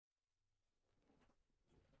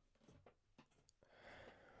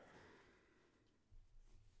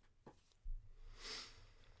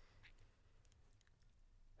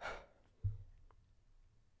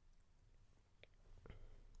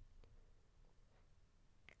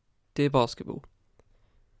Dear Basketball,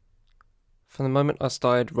 from the moment I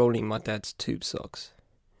started rolling my dad's tube socks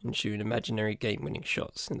and shooting imaginary game-winning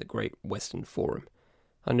shots in the Great Western Forum,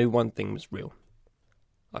 I knew one thing was real.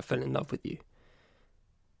 I fell in love with you.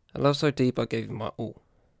 A love so deep I gave you my all,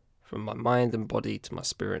 from my mind and body to my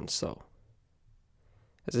spirit and soul.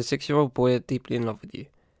 As a 6-year-old boy deeply in love with you,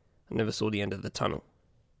 I never saw the end of the tunnel.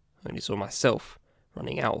 I only saw myself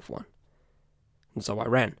running out of one. And so I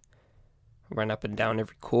ran. I ran up and down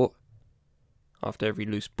every court. After every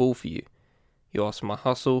loose ball for you, you asked for my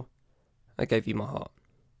hustle, I gave you my heart.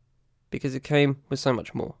 Because it came with so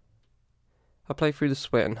much more. I played through the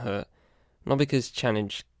sweat and hurt, not because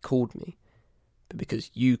challenge called me, but because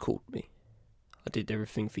you called me. I did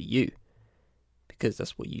everything for you, because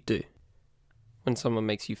that's what you do. When someone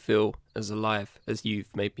makes you feel as alive as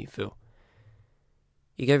you've made me feel.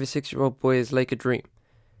 You gave a 6-year-old boy his Laker dream,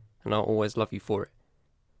 and I'll always love you for it.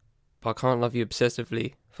 But I can't love you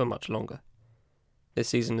obsessively for much longer. This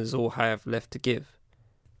season is all I have left to give.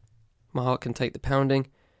 My heart can take the pounding,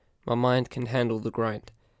 my mind can handle the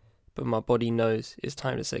grind, but my body knows it's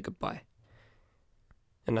time to say goodbye.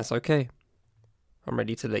 And that's okay. I'm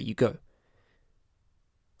ready to let you go.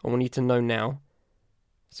 I want you to know now,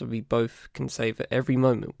 so we both can savor every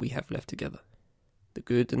moment we have left together, the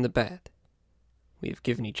good and the bad. We have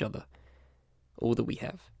given each other all that we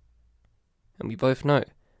have. And we both know,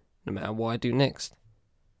 no matter what I do next,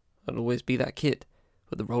 I'll always be that kid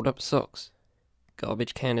with the rolled up socks,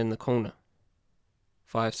 garbage can in the corner,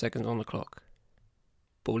 5 seconds on the clock,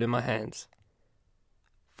 ball in my hands.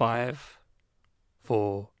 5,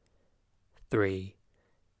 4, 3,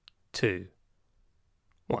 2,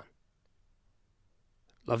 1.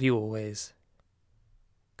 Love you always,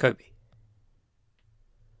 Kobe.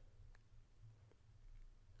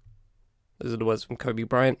 Those are the words from Kobe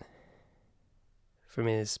Bryant, from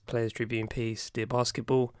his Players Tribune piece, Dear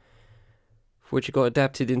Basketball, for which it got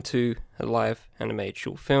adapted into a live animated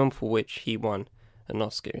short film for which he won an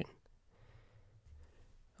Oscar in.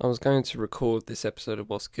 I was going to record this episode of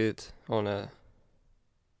What's Good on a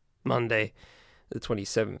Monday, the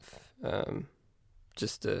 27th,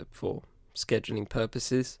 just for scheduling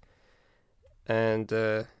purposes, and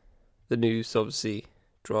the news obviously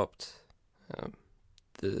dropped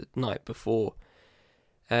the night before,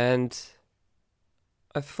 and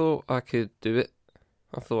I thought I could do it.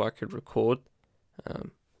 I thought I could record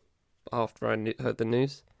after I heard the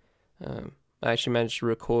news. I actually managed to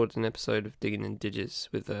record an episode of Digging in Digits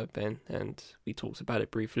with Ben, and we talked about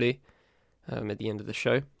it briefly at the end of the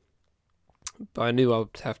show. But I knew I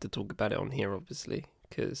would have to talk about it on here, obviously,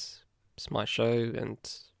 because it's my show, and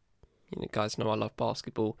you guys know I love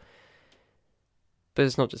basketball. But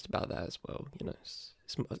it's not just about that as well.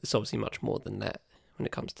 It's obviously much more than that when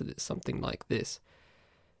it comes to something like this.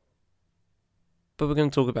 But we're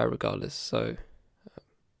going to talk about it regardless. So,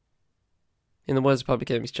 in the words of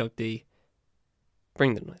Public Enemy's Chuck D,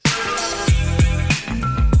 bring the noise.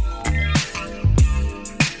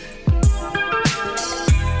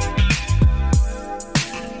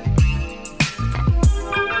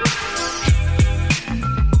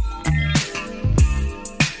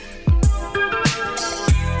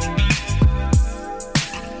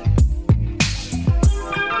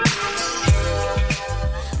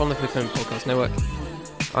 From the Fifth Element Podcast Network,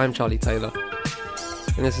 I'm Charlie Taylor,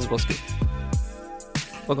 and this is What's Good.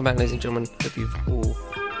 Welcome back, ladies and gentlemen. Hope you've all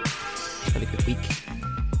had a good week.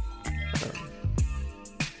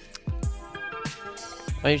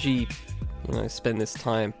 I usually, spend this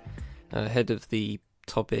time ahead of the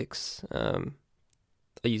topics. I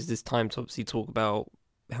use this time to obviously talk about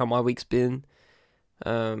how my week's been,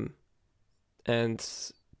 and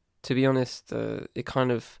to be honest, it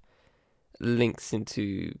kind of links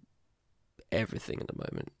into everything at the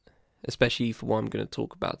moment, especially for what I'm going to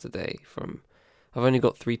talk about today. I've only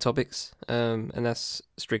got 3 topics, and that's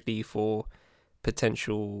strictly for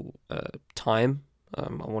potential time. I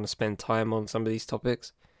want to spend time on some of these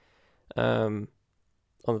topics, on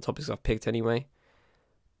the topics I've picked anyway.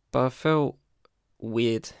 But I felt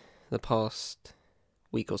weird the past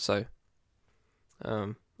week or so.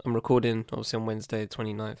 I'm recording obviously on Wednesday the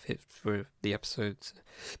 29th for the episodes,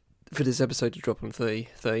 for this episode to drop on the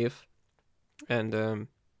 30th. And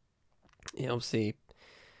obviously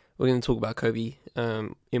we're going to talk about Kobe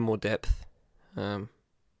in more depth after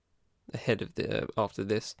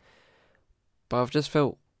this. But I've just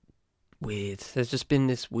felt weird. There's just been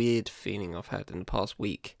this weird feeling I've had in the past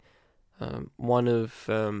week. One of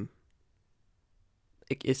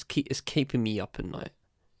it's keeping me up at night.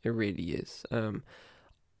 It really is.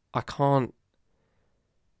 I can't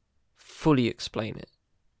fully explain it.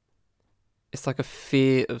 It's like a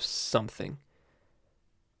fear of something.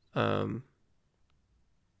 And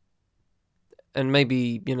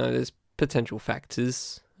maybe, there's potential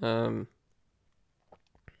factors,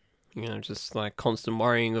 just like constant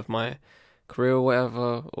worrying of my career or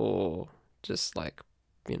whatever, or just like,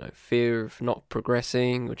 fear of not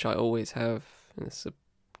progressing, which I always have, and this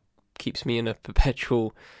keeps me in a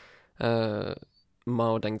perpetual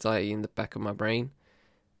mild anxiety in the back of my brain.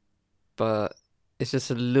 But it's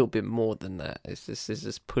just a little bit more than that. It's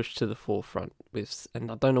just pushed to the forefront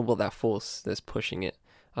and I don't know what that force that's pushing it.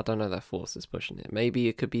 I don't know that force that's pushing it. Maybe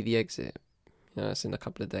it could be the exit. It's in a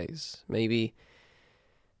couple of days. Maybe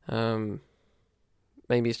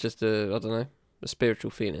it's just a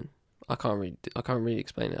spiritual feeling. I can't really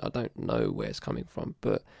explain it. I don't know where it's coming from.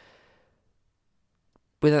 But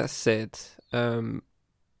with that said, and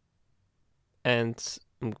I'm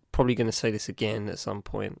probably going to say this again at some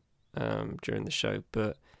point during the show,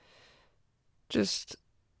 but just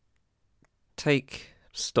take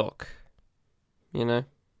stock. I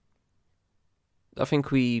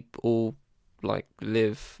think we all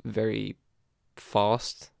live very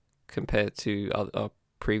fast compared to our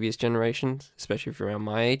previous generations, especially if you're around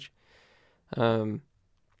my age. But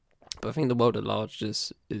I think the world at large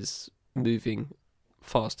is moving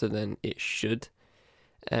faster than it should,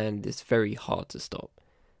 and it's very hard to stop.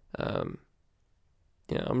 I'm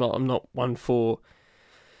not one for,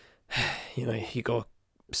 you got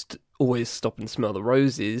always stop and smell the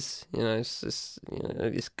roses. It's just,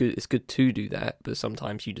 it's good to do that, but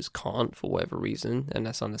sometimes you just can't for whatever reason, and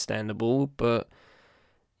that's understandable. But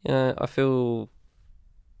I feel,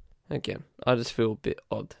 again, I just feel a bit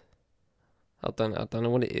odd. I don't know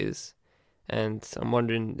what it is, and I'm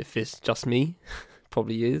wondering if it's just me.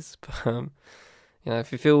 Probably is, but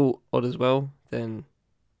if you feel odd as well, then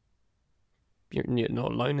you're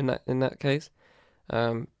not alone in that case.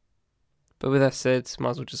 But with that said,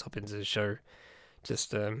 might as well just hop into the show.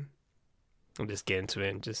 I'll just get into it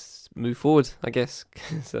and just move forward, I guess.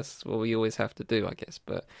 That's what we always have to do, I guess.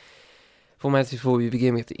 But formalities before we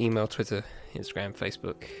begin, we have to email, Twitter, Instagram,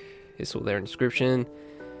 Facebook. It's all there in the description.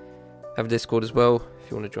 Have a Discord as well.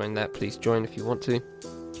 If you want to join that, please join if you want to.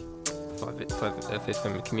 Fifth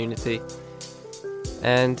Family community.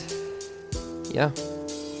 And yeah,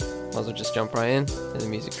 might as well just jump right in, let the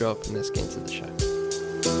music drop, and let's get into the show.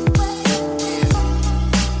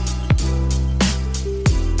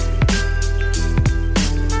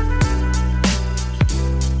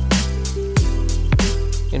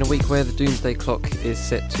 In a week where the doomsday clock is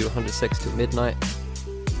set to 100 seconds till midnight,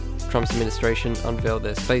 Trump's administration unveiled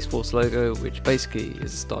their Space Force logo, which basically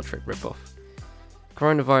is a Star Trek ripoff.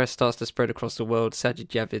 Coronavirus starts to spread across the world. Sajid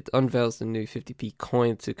Javid unveils the new 50p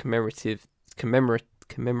coin to commemorate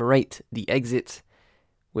the exit,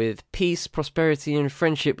 with peace, prosperity and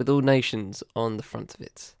friendship with all nations on the front of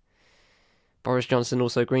it. Boris Johnson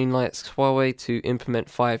also greenlights Huawei to implement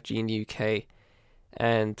 5G in the UK,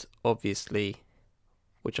 and obviously,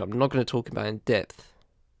 which I'm not going to talk about in depth,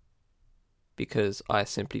 because I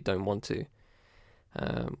simply don't want to,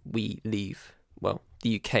 the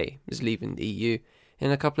UK is leaving the EU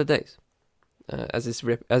in a couple of days, as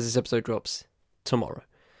this episode drops tomorrow.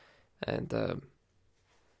 And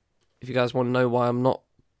if you guys want to know why I'm not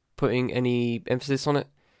putting any emphasis on it,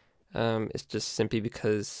 it's just simply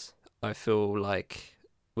because I feel like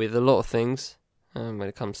with a lot of things, when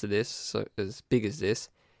it comes to this, so as big as this,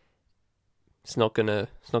 there's not gonna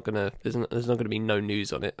be no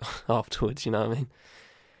news on it afterwards. You know what I mean?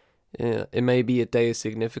 Yeah, it may be a day of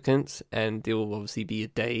significance, and it will obviously be a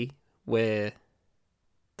day where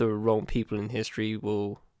the wrong people in history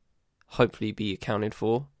will hopefully be accounted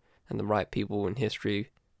for, and the right people in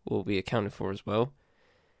history will be accounted for as well.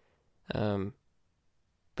 But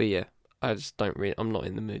yeah, I'm not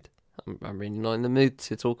in the mood. I'm really not in the mood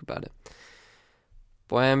to talk about it.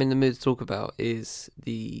 What I am in the mood to talk about is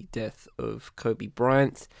the death of Kobe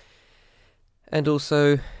Bryant, and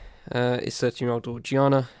also his 13-year-old daughter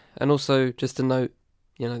Gianna. And also, just to note,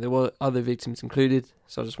 there were other victims included,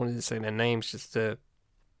 so I just wanted to say their names just to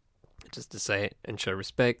say it and show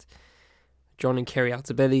respect. John and Kerry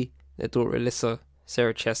Altabelli, their daughter Alyssa,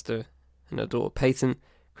 Sarah Chester, and her daughter Peyton,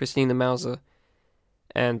 Christina Mauser,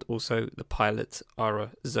 and also the pilot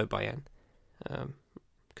Ara Zobayan.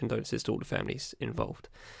 Condolences to all the families involved.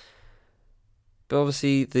 But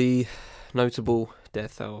obviously, the notable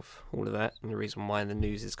death of all of that, and the reason why the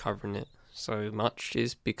news is covering it so much,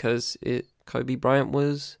 is because Kobe Bryant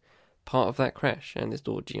was part of that crash, and his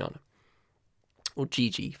daughter Gianna, or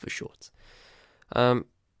Gigi for short. On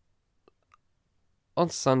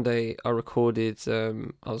Sunday, I recorded. I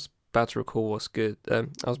was about to record What's Good. I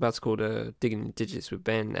was about to record Digging in Digits with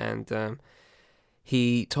Ben, and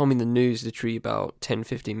he told me the news literally about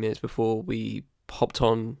 10-15 minutes before we hopped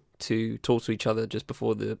on to talk to each other, just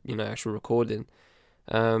before the actual recording.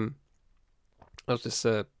 I was just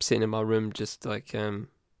sitting in my room, just like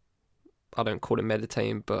I don't call it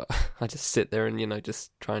meditating, but I just sit there and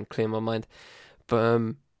just try and clear my mind.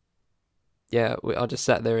 But yeah, I just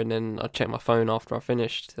sat there, and then I checked my phone after I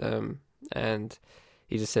finished, and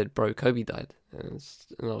he just said, "Bro, Kobe died," and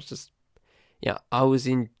I was just, I was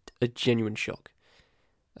in a genuine shock.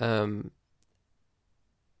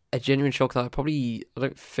 A genuine shock that I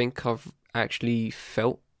don't think I've actually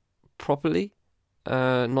felt properly.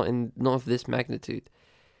 Not of this magnitude.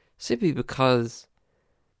 Simply because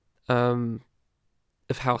of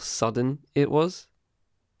how sudden it was.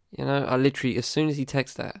 I literally, as soon as he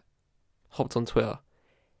texted that, hopped on Twitter.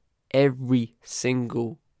 Every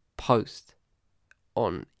single post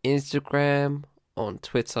on Instagram, on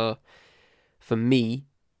Twitter, for me,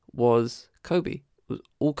 was Kobe. It was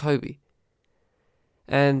all Kobe.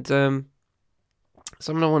 And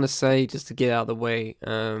something I want to say, just to get out of the way,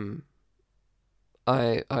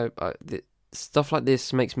 stuff like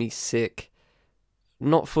this makes me sick.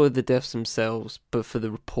 Not for the deaths themselves, but for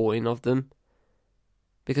the reporting of them.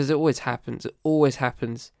 Because it always happens. It always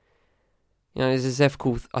happens. It's this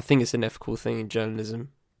ethical. I think it's an ethical thing in journalism.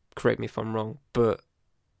 Correct me if I'm wrong, but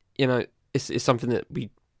it's something that we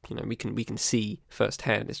can see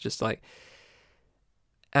firsthand. It's just like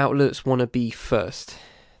outlets want to be first.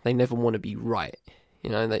 They never want to be right.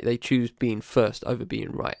 They choose being first over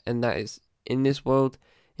being right, and that is, in this world.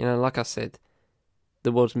 Like I said,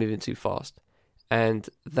 the world's moving too fast, and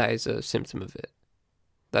that is a symptom of it.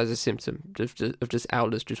 That is a symptom of just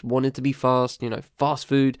outlets just wanting to be fast. Fast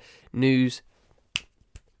food, news.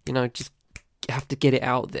 Just have to get it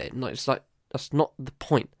out there. It's like that's not the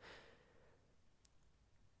point.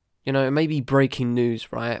 It may be breaking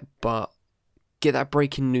news, right? But get that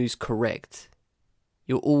breaking news correct.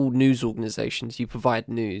 You're all news organizations. You provide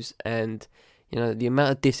news, and the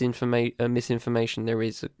amount of misinformation there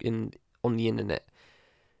is on the internet.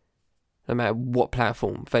 No matter what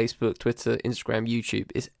platform, Facebook, Twitter, Instagram,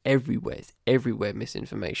 YouTube, it's everywhere. It's everywhere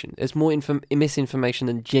misinformation. There's more misinformation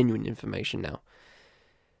than genuine information now.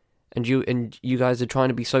 And you guys are trying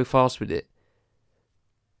to be so fast with it.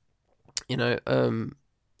 And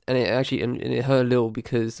it actually and it hurt a little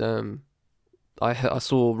because I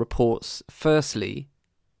saw reports. Firstly,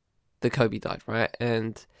 that Kobe died, right?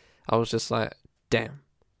 And I was just like, damn,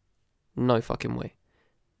 no fucking way,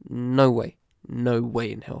 no way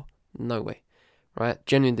in hell. No way, right?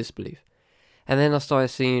 Genuine disbelief. And then I started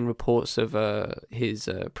seeing reports of his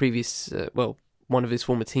previous, one of his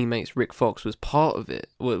former teammates, Rick Fox, was part of it.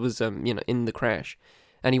 Was in the crash,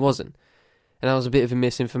 and he wasn't. And that was a bit of a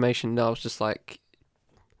misinformation. I was just like,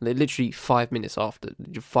 literally 5 minutes after,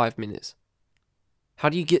 5 minutes. How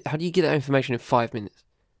do you get that information in 5 minutes?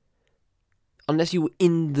 Unless you were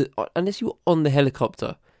on the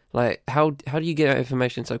helicopter, like how do you get that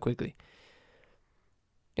information so quickly?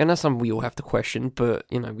 And that's something we all have to question, but,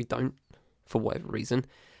 we don't, for whatever reason.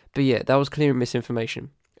 But yeah, that was clear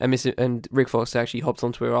misinformation. And Rick Fox actually hopped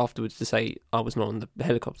on Twitter afterwards to say I was not on the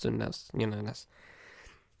helicopter, and that's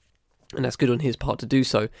good on his part to do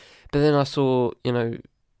so. But then I saw,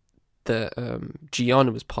 that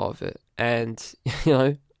Gianna was part of it, and,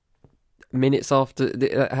 minutes after,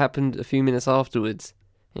 that happened a few minutes afterwards,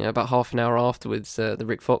 about half an hour afterwards, the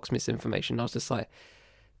Rick Fox misinformation, I was just like,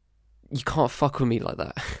 you can't fuck with me like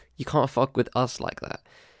that. You can't fuck with us like that.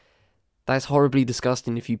 That's horribly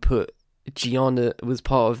disgusting if you put Gianna was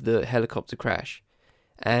part of the helicopter crash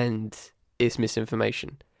and it's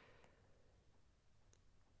misinformation.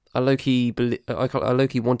 I low-key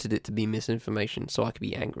wanted it to be misinformation so I could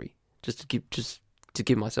be angry. Just to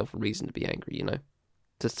give myself a reason to be angry,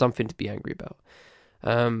 Just something to be angry about.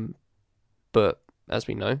 But as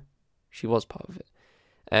we know, she was part of it.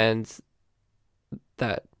 And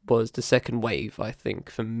that was the second wave, I think,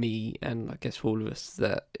 for me, and I guess for all of us,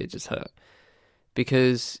 that it just hurt.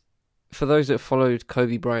 Because for those that followed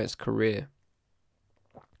Kobe Bryant's career,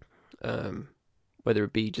 whether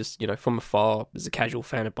it be just, from afar, as a casual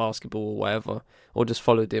fan of basketball or whatever, or just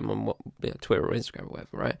followed him on Twitter or Instagram or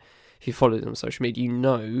whatever, right? If you followed him on social media, you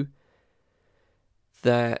know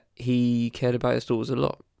that he cared about his daughters a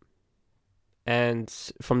lot. And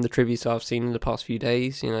from the tributes I've seen in the past few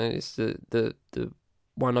days, it's the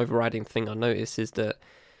one overriding thing I noticed is that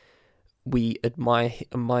we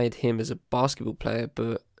admired him as a basketball player,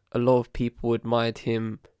 but a lot of people admired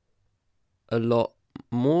him a lot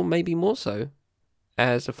more, maybe more so,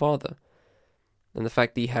 as a father. And the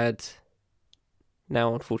fact that he had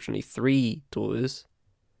now, unfortunately, 3 daughters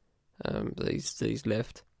that he's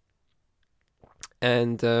left.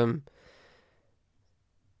 And that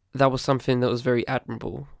was something that was very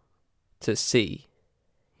admirable to see.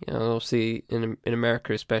 Obviously in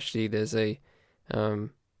America especially, there's a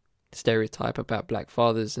stereotype about black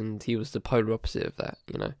fathers, and he was the polar opposite of that,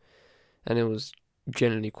 and it was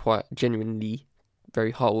genuinely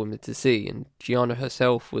very heartwarming to see. And Gianna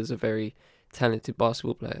herself was a very talented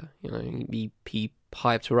basketball player. He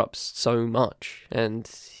hyped her up so much, and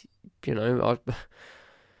you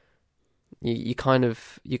kind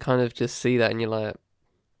of just see that, and you're like,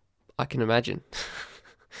 I can imagine.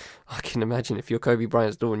 I can imagine if you're Kobe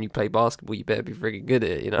Bryant's daughter and you play basketball, you better be freaking good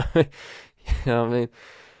at it, you know what I mean?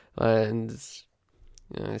 And it's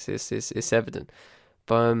evident.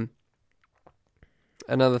 But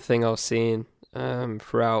another thing I was seeing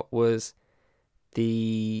throughout was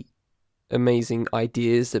the amazing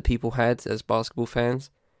ideas that people had as basketball fans.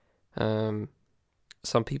 Some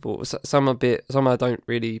I don't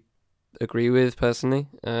really agree with personally.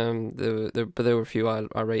 But there were a few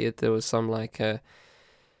I rated. There was some like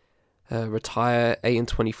retire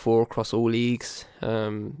 8-24 across all leagues.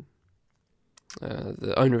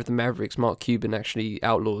 The owner of the Mavericks, Mark Cuban, actually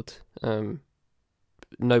outlawed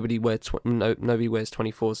nobody wears 24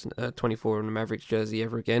 on the Mavericks jersey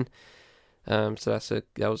ever again. So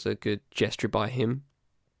that was a good gesture by him.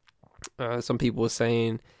 Some people were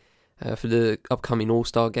saying for the upcoming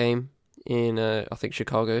All-Star game in I think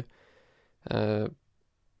Chicago,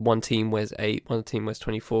 one team wears 8, one team wears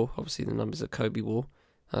 24. Obviously the numbers that Kobe wore.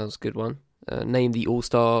 That was a good one. Name the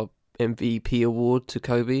All-Star MVP award to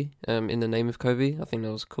Kobe in the name of Kobe. I think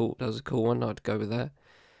that was cool. That was a cool one. I'd go with that.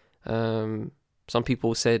 Some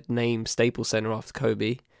people said name Staples Center after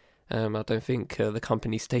Kobe. I don't think the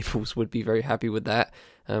company Staples would be very happy with that.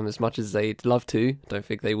 As much as they'd love to, I don't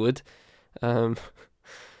think they would. Then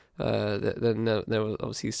there were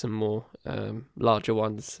obviously some more larger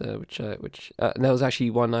ones, which and there was actually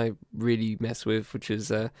one I really messed with, which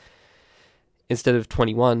is instead of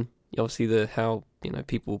 21, obviously how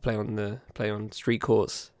people play on street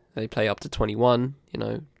courts, they play up to 21.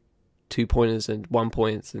 2-pointers and 1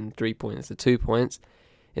 points and 3-pointers and 2 points.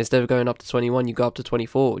 Instead of going up to 21, you go up to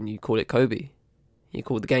 24 and you call it Kobe. You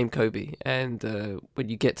call the game Kobe. And when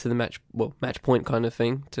you get to the match point kind of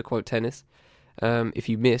thing, to quote tennis, if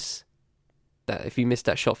you miss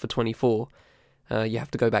that shot for 24, you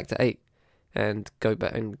have to go back to 8 and go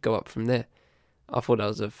back and go up from there. I thought that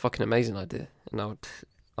was a fucking amazing idea, and I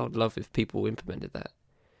would love if people implemented that.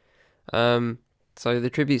 So the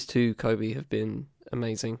tributes to Kobe have been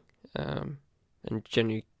amazing, and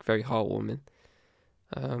genuinely very heartwarming.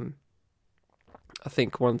 I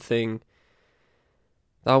think one thing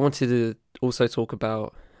that I wanted to also talk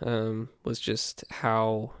about was just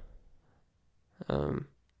how the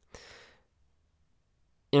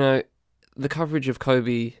coverage of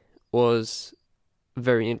Kobe was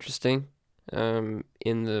very interesting in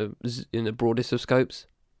the broadest of scopes,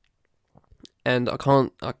 and I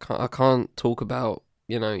can't talk about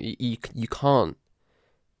you can't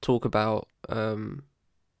talk about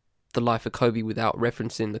the life of Kobe without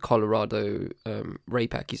referencing the Colorado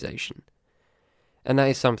rape accusation, and that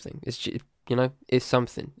is something. It's just, it's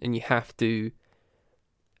something, and you have to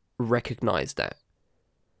recognize that.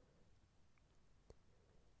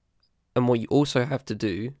 And what you also have to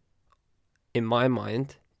do, in my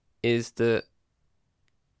mind, is that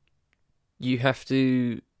you have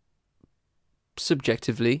to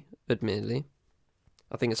subjectively, admittedly,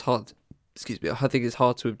 I think it's hard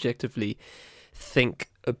to objectively think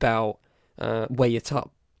about, weigh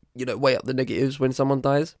up the negatives when someone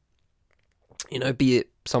dies. Be it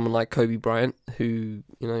someone like Kobe Bryant, who,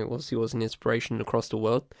 he was an inspiration across the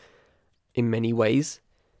world in many ways,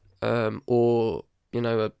 or,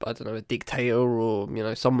 a dictator,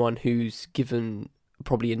 or, someone who's given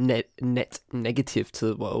probably a net negative to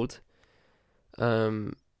the world.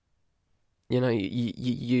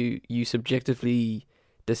 You subjectively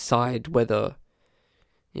decide whether,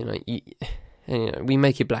 we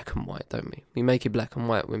make it black and white, don't we? We make it black and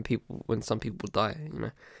white when some people die.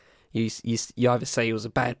 You either say it was a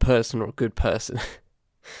bad person or a good person.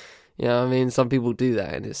 Some people do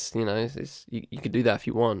that, and it's you can do that if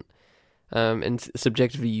you want. And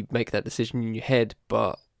subjectively you make that decision in your head,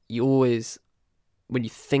 but you always, when you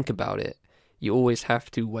think about it, you always have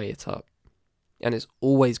to weigh it up, and it's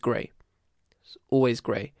always grey. It's always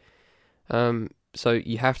grey. So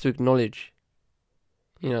you have to acknowledge,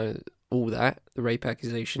 all that, the rape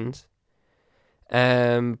accusations,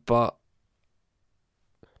 but,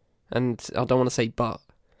 and I don't want to say but,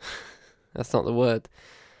 that's not the word,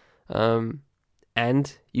 and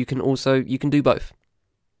you can do both.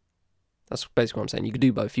 That's basically what I'm saying. You can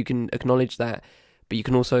do both. You can acknowledge that, but you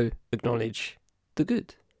can also acknowledge the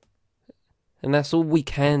good. And that's all we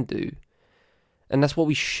can do. And that's what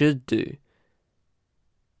we should do.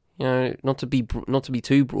 You know, not to be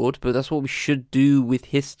too broad, but that's what we should do with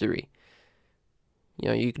history. You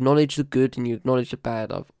know, you acknowledge the good and you acknowledge the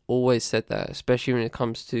bad. I've always said that, especially when it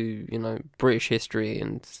comes to, you know, British history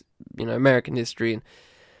and, you know, American history and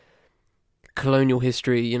colonial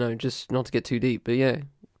history, you know, just not to get too deep. But yeah,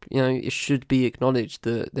 you know, it should be acknowledged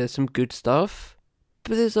that there's some good stuff,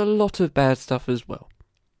 but there's a lot of bad stuff as well.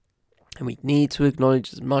 And we need to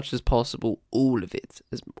acknowledge as much as possible all of it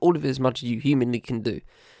as much as you humanly can do.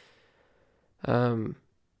 But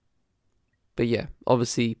yeah,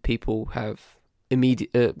 obviously people have the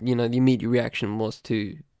immediate reaction was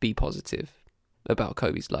to be positive about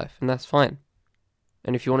Kobe's life, and that's fine.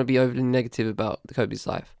 And if you want to be overly negative about Kobe's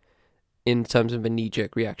life in terms of a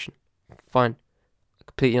knee-jerk reaction, fine, I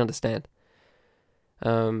completely understand.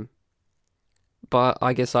 But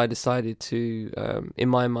I guess I decided to, in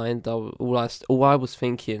my mind, all I was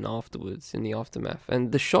thinking afterwards, in the aftermath,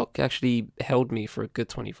 and the shock actually held me for a good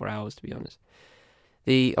 24 hours, to be honest.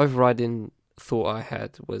 The overriding thought I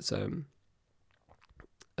had was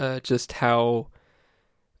just how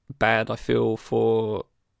bad I feel for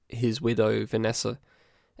his widow, Vanessa,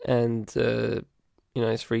 and, you know,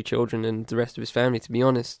 his 3 children and the rest of his family, to be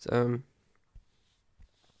honest.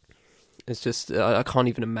 It's just, I can't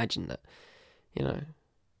even imagine that. You know,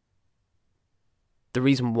 the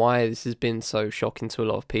reason why this has been so shocking to a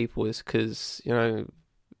lot of people is because, you know,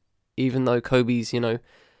 even though Kobe's, you know,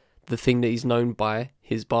 the thing that he's known by,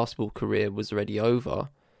 his basketball career was already over,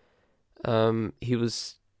 he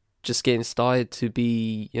was just getting started to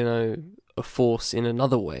be, you know, a force in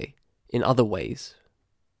other ways,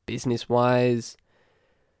 business-wise,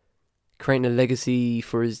 creating a legacy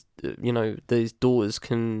for his, you know, that his daughters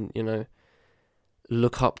can, you know,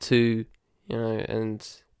 look up to, you know,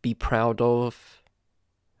 and be proud of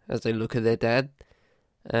as they look at their dad.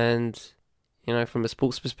 And, you know, from a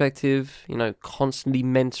sports perspective, you know, constantly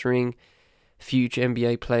mentoring future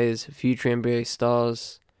NBA players, future NBA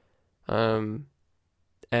stars, and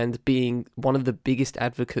being one of the biggest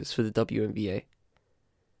advocates for the WNBA.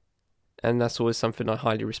 And that's always something I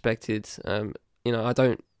highly respected. You know, I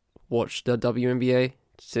don't watch the WNBA,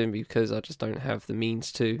 simply because I just don't have the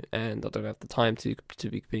means to, and I don't have the time to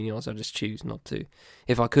be completely honest. I just choose not to.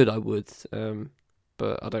 If I could, I would,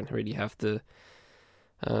 but I don't really have the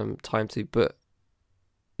time to. But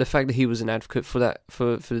the fact that he was an advocate for that,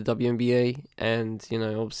 for the WNBA, and, you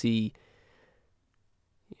know, obviously,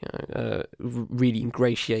 you know, really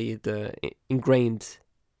ingrained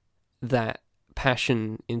that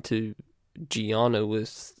passion into Gianna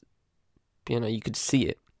was, you know, you could see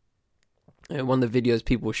it. One of the videos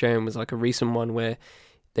people were sharing was like a recent one where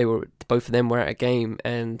both of them were at a game,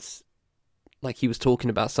 and like he was talking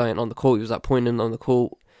about something on the court. He was like pointing on the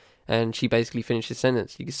court, and she basically finished his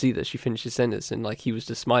sentence. You could see that she finished his sentence, and like he was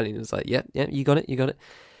just smiling. It was like, yeah, you got it. You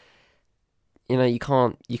know, you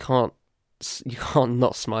can't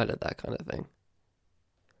not smile at that kind of thing.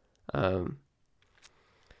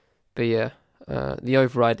 But yeah. The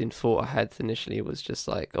overriding thought I had initially was just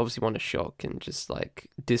like, obviously one of shock and just like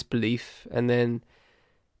disbelief, and then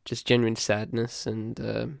just genuine sadness, and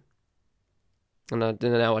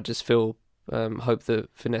now I just feel hope that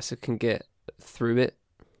Vanessa can get through it,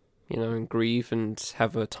 you know, and grieve and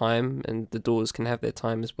have her time, and the daughters can have their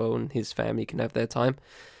time as well, and his family can have their time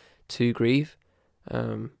to grieve.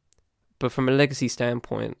 But from a legacy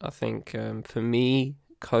standpoint, I think for me,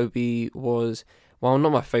 Kobe was, well,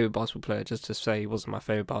 not my favourite basketball player, just to say he wasn't my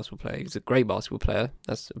favourite basketball player. He's a great basketball player.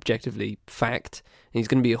 That's objectively fact. And he's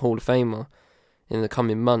going to be a Hall of Famer in the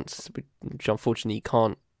coming months, which unfortunately he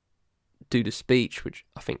can't do the speech, which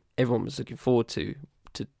I think everyone was looking forward to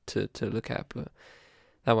look at, but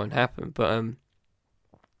that won't happen. But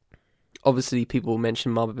obviously people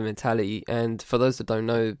mention Mamba mentality, and for those that don't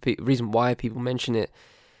know, the reason why people mention it,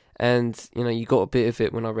 and, you know, you got a bit of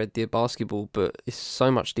it when I read Dear Basketball, but it's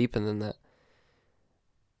so much deeper than that.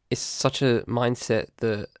 It's such a mindset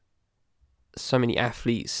that so many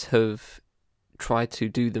athletes have tried to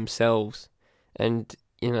do themselves. And,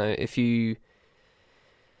 you know, if you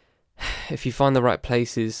find the right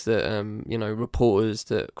places that, you know, reporters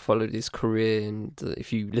that followed his career, and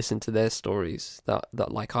if you listen to their stories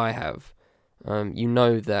that like I have, you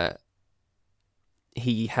know that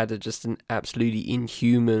he had just an absolutely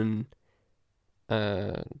inhuman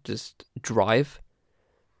just drive.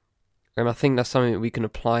 And I think that's something that we can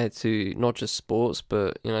apply to not just sports,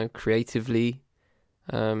 but, you know, creatively,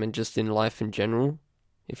 and just in life in general.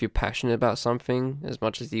 If you're passionate about something as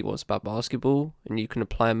much as he was about basketball, and you can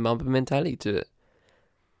apply a Mamba mentality to it.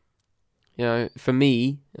 You know, for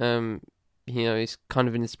me, he's kind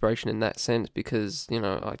of an inspiration in that sense because,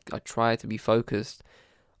 I try to be focused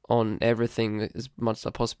on everything as much as I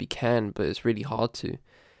possibly can, but it's really hard to.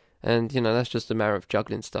 And, that's just a matter of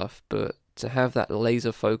juggling stuff. But to have that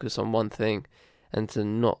laser focus on one thing and to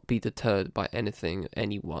not be deterred by anything,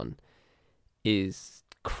 anyone, is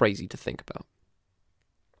crazy to think about.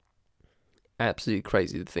 Absolutely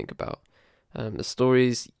crazy to think about. The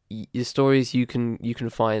stories you can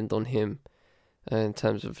find on him, in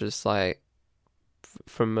terms of just like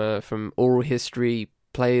from oral history,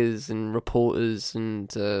 players and reporters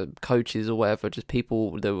and coaches or whatever, just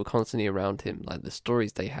people that were constantly around him. Like the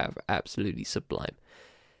stories they have, absolutely sublime,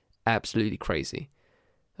 absolutely crazy.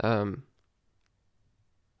 One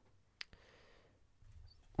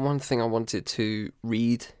thing I wanted to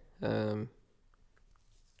read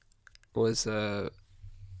was shout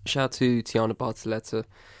out to Tiana Bartoletta,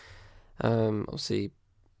 obviously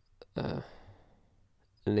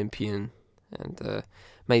Olympian and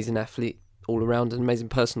amazing athlete all around, an amazing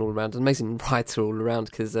person all around, an amazing writer all around,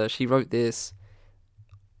 because she wrote this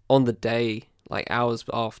on the day, like hours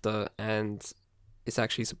after, and it's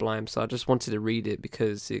actually sublime. So I just wanted to read it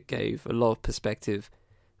because it gave a lot of perspective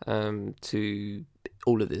to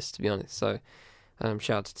all of this, to be honest. So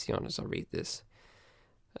shout out to Tiana as I read this.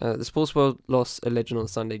 The sports world lost a legend on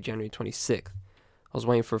Sunday, January 26th. I was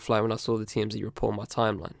waiting for a flight when I saw the TMZ report on my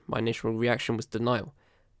timeline. My initial reaction was denial.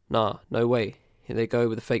 Nah, no way. Here they go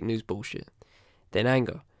with the fake news bullshit. Then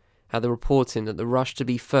anger. How they're reporting that the rush to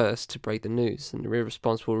be first to break the news and the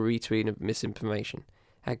irresponsible retweeting of misinformation.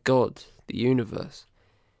 At God, the universe.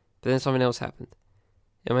 But then something else happened.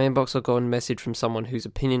 In my inbox I got a message from someone whose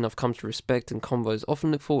opinion I've come to respect and convos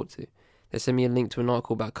often look forward to. They sent me a link to an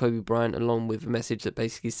article about Kobe Bryant along with a message that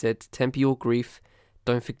basically said, temper your grief,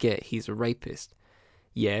 don't forget he's a rapist.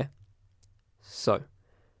 Yeah. So,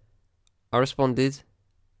 I responded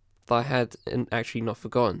that I had actually not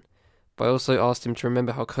forgotten, but I also asked him to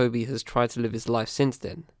remember how Kobe has tried to live his life since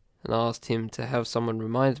then, and I asked him to have someone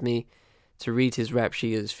remind me to read his rap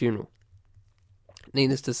sheet at his funeral.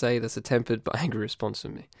 Needless to say, that's a tempered but angry response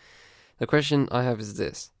from me. The question I have is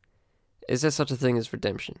this. Is there such a thing as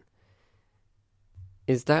redemption?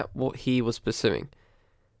 Is that what he was pursuing?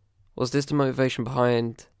 Was this the motivation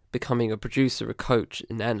behind becoming a producer, a coach,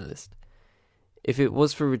 an analyst? If it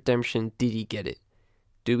was for redemption, did he get it?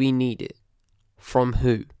 Do we need it? From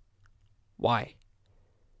who? Why?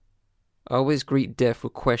 I always greet death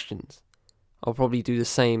with questions. I'll probably do the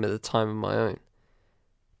same at the time of my own.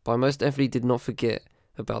 But I most definitely did not forget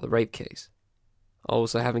about the rape case. I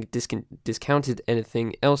also haven't discounted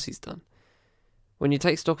anything else he's done. When you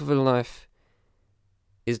take stock of a life,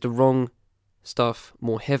 is the wrong stuff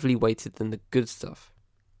more heavily weighted than the good stuff?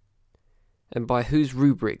 And by whose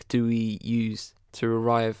rubric do we use to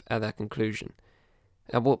arrive at that conclusion?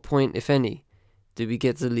 At what point, if any, do we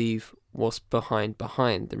get to leave what's behind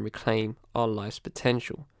and reclaim our life's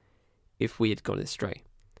potential if we had gone astray?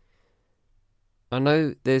 I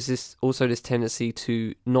know there's this tendency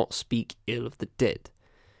to not speak ill of the dead.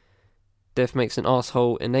 Death makes an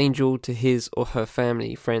asshole an angel to his or her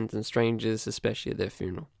family, friends and strangers, especially at their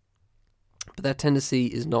funeral. But that tendency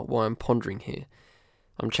is not what I'm pondering here.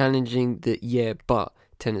 I'm challenging the yeah, but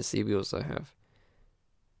tendency we also have.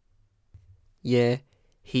 Yeah,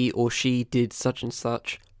 he or she did such and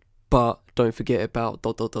such, but don't forget about ...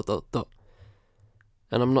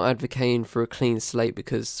 And I'm not advocating for a clean slate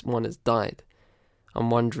because one has died. I'm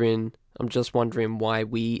just wondering why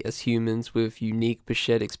we as humans with unique but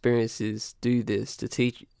shared experiences do this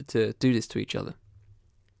to each other.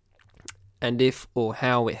 And if or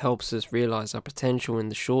how it helps us realize our potential in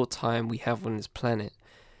the short time we have on this planet,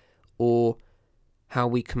 or how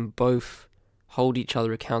we can both hold each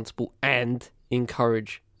other accountable and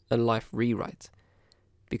encourage a life rewrite,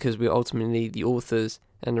 because we're ultimately the authors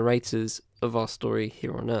and narrators of our story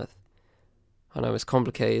here on Earth. I know it's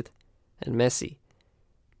complicated and messy,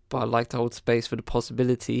 but I like to hold space for the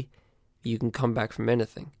possibility you can come back from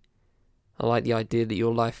anything. I like the idea that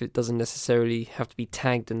your life, it doesn't necessarily have to be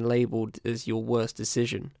tagged and labelled as your worst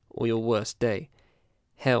decision or your worst day.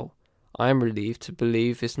 Hell, I am relieved to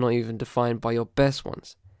believe it's not even defined by your best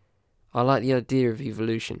ones. I like the idea of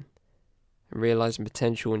evolution and realising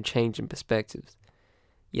potential and change in perspectives.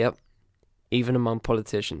 Yep, even among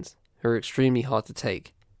politicians, who are extremely hard to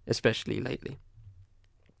take, especially lately.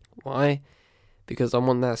 Why? Because I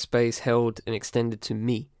want that space held and extended to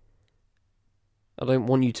me. I don't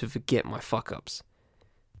want you to forget my fuck-ups.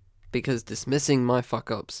 Because dismissing my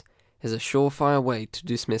fuck-ups is a surefire way to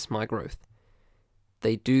dismiss my growth.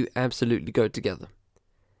 They do absolutely go together.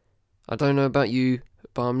 I don't know about you,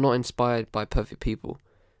 but I'm not inspired by perfect people,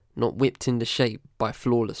 not whipped into shape by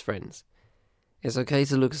flawless friends. It's okay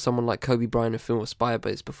to look at someone like Kobe Bryant and feel inspired by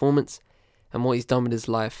his performance and what he's done with his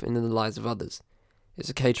life and in the lives of others. It's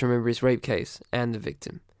okay to remember his rape case and the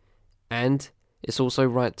victim. And it's also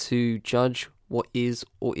right to judge what is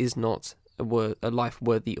or is not a life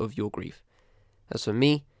worthy of your grief. As for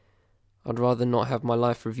me, I'd rather not have my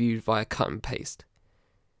life reviewed via cut and paste.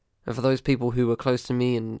 And for those people who were close to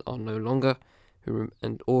me and are no longer,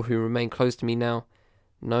 or who remain close to me now,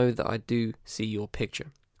 know that I do see your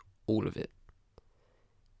picture. All of it.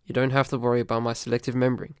 You don't have to worry about my selective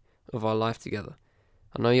remembering of our life together.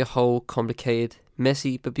 I know you're whole, complicated,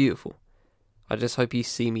 messy, but beautiful. I just hope you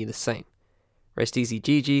see me the same. Rest easy,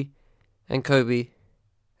 Gigi, and Kobe,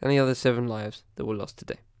 and the other 7 lives that were lost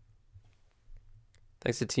today.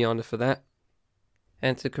 Thanks to Tiana for that.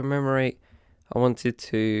 And to commemorate, I wanted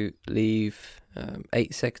to leave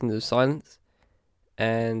 8 seconds of silence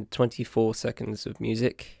and 24 seconds of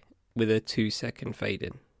music with a 2-second fade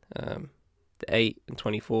in. The 8 and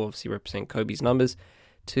 24 obviously represent Kobe's numbers.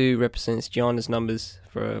 2 represents Gianna's numbers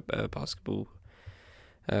for a basketball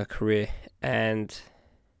career. And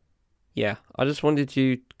yeah, I just wanted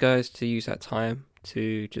you guys to use that time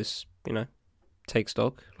to just, take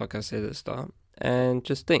stock, like I said at the start, and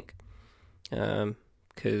just think.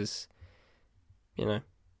 Because,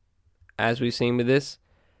 as we've seen with this,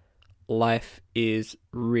 life is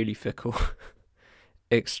really fickle.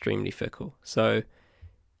 Extremely fickle. So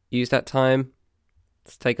use that time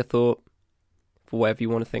to take a thought for whatever you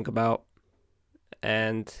want to think about,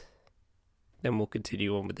 and then we'll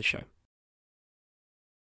continue on with the show.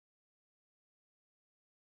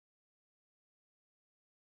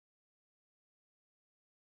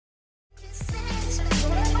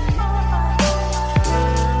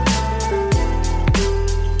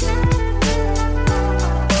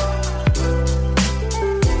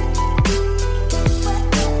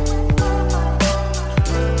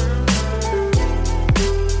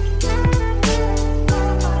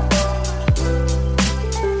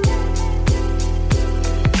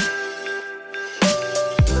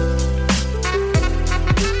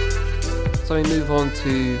 So we move on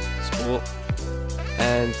to sport,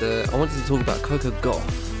 and I wanted to talk about Coco Gauff,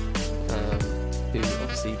 who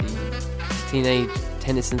obviously the teenage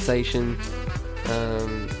tennis sensation,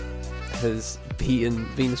 has beaten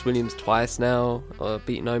Venus Williams twice now,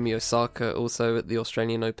 beat Naomi Osaka also at the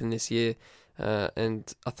Australian Open this year,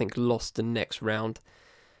 and I think lost the next round,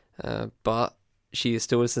 but she is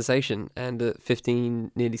still a sensation, and at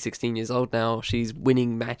 15, nearly 16 years old now, she's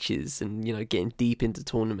winning matches and, getting deep into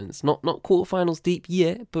tournaments. Not quarterfinals deep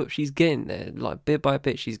yet, but she's getting there. Like, bit by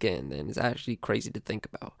bit, she's getting there, and it's actually crazy to think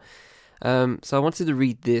about. So I wanted to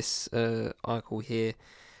read this article here,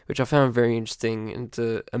 which I found very interesting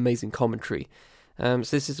and amazing commentary. So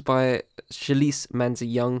this is by Shalise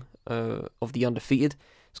Manza-Young of The Undefeated.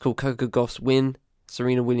 It's called Coco Gauff's Win,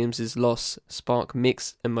 Serena Williams' loss spark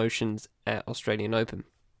mixed emotions at Australian Open.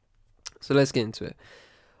 So let's get into it.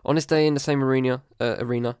 On this day in the same arena,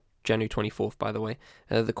 January 24th by the way,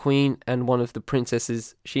 the Queen and one of the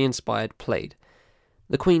princesses she inspired played.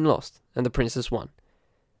 The Queen lost and the Princess won.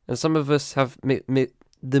 And some of us have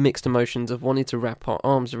the mixed emotions of wanting to wrap our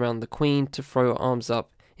arms around the Queen, to throw our arms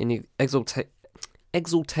up in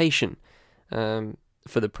exultation for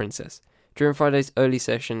the Princess. During Friday's early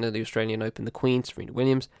session at the Australian Open, the Queen, Serena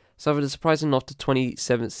Williams, suffered a surprising loss to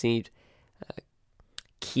 27th seed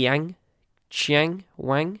Qiang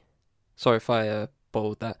Wang. Sorry if I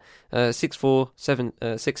bowled that. 6-4,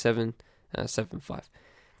 6-7, 7-5.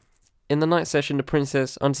 In the night session, the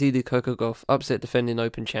Princess, unseeded Coco Gauff, upset defending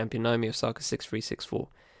Open champion Naomi Osaka 6-3, 6-4.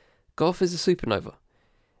 Gauff is a supernova.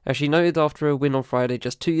 As she noted after her win on Friday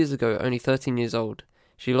just 2 years ago, only 13 years old,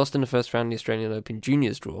 she lost in the first round of the Australian Open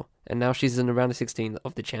Juniors draw, and now she's in the round of 16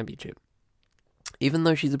 of the championship. Even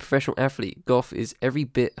though she's a professional athlete, Gauff is every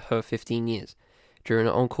bit her 15 years. During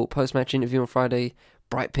an on-court post-match interview on Friday,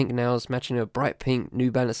 bright pink nails matching her bright pink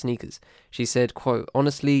New Balance sneakers, she said, quote,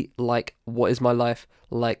 honestly, like, what is my life?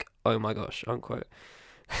 Like, oh my gosh, unquote.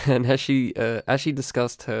 And as she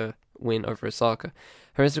discussed her win over Osaka,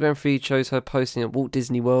 her Instagram feed shows her posting at Walt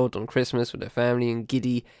Disney World on Christmas with her family in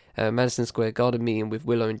giddy Madison Square Garden meeting with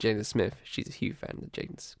Willow and Jaden Smith. She's a huge fan of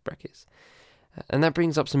Jaden's brackets. And that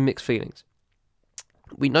brings up some mixed feelings.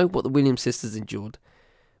 We know what the Williams sisters endured.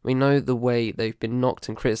 We know the way they've been knocked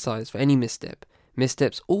and criticised for any misstep.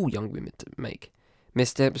 Missteps all young women make.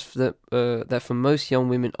 Missteps that for most young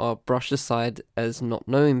women are brushed aside as not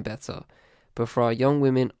knowing better, but for our young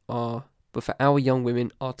women are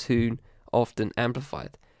too often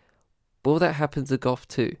amplified. Will that happen to Gauff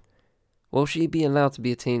too? Will she be allowed to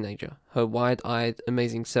be a teenager, her wide-eyed,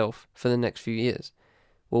 amazing self, for the next few years?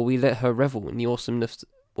 Will we let her revel in the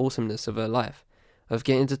awesomeness of her life? of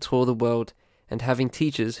getting to tour the world and having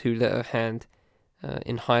teachers who let her hand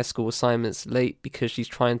in high school assignments late because she's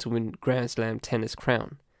trying to win Grand Slam tennis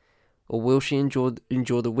crown? Or will she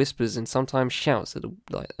endure the whispers and sometimes shouts that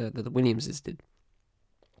the Williamses did?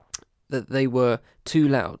 That they were too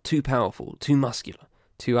loud, too powerful, too muscular,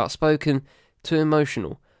 too outspoken, too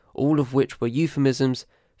emotional, all of which were euphemisms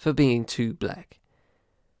for being too black.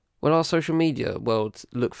 Will our social media world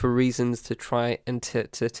look for reasons to try and to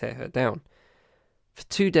tear her down? For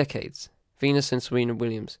 2 decades, Venus and Serena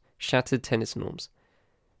Williams shattered tennis norms,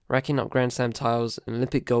 racking up Grand Slam titles and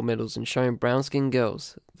Olympic gold medals and showing brown-skinned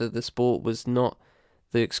girls that the sport was not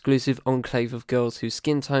the exclusive enclave of girls whose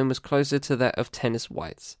skin tone was closer to that of tennis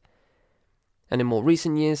whites. And in more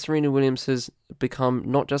recent years, Serena Williams has become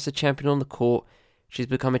not just a champion on the court, she's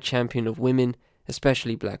become a champion of women,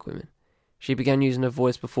 especially black women. She began using her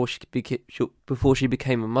voice before she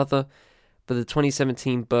became a mother, but the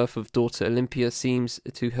 2017 birth of daughter Olympia seems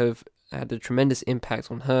to have had a tremendous impact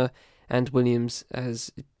on her, and Williams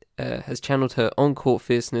has channeled her on-court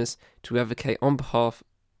fierceness to advocate on behalf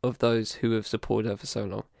of those who have supported her for so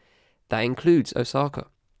long. That includes Osaka.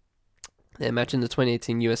 Their match in the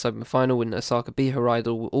 2018 US Open final when Osaka beat her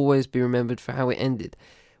idol will always be remembered for how it ended,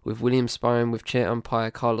 with Williams sparring with chair umpire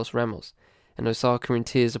Carlos Ramos, and Osaka in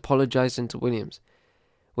tears apologising to Williams.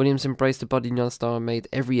 Williams embraced the budding young star and made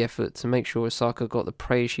every effort to make sure Osaka got the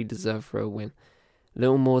praise she deserved for her win.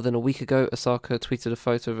 Little more than a week ago, Osaka tweeted a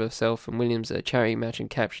photo of herself and Williams at a charity match and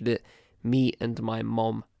captured it, "Me and my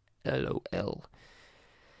mom, LOL."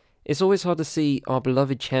 It's always hard to see our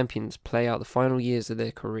beloved champions play out the final years of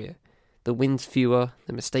their career. The wins fewer,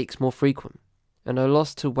 the mistakes more frequent. And her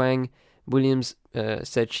loss to Wang, Williams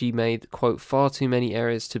said she made, quote, far too many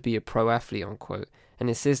errors to be a pro athlete, unquote, and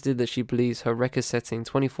insisted that she believes her record-setting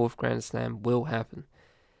 24th Grand Slam will happen.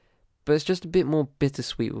 But it's just a bit more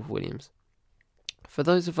bittersweet with Williams. For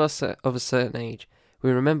those of us of a certain age,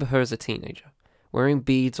 we remember her as a teenager, wearing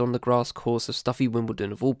beads on the grass course of stuffy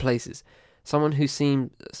Wimbledon of all places, someone who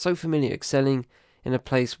seemed so familiar, excelling in a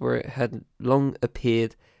place where it had long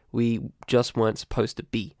appeared we just weren't supposed to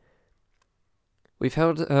be. We've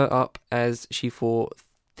held her up as she, for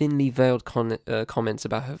thinly veiled comments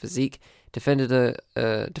about her physique, defended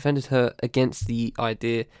her against the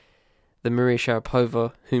idea that Maria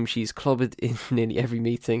Sharapova, whom she's clobbered in nearly every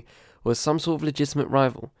meeting, was some sort of legitimate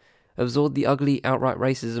rival, absorbed the ugly outright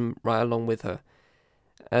racism right along with her.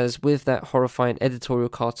 As with that horrifying editorial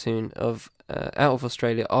cartoon of out of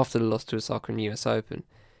Australia after the loss to Osaka in the US Open.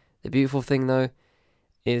 The beautiful thing, though,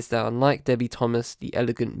 is that unlike Debbie Thomas, the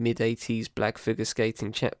elegant mid-80s black figure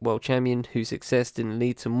skating world champion whose success didn't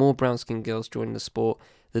lead to more brown-skinned girls joining the sport,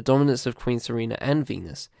 the dominance of Queen Serena and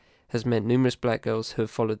Venus has meant numerous black girls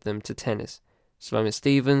have followed them to tennis. Sloane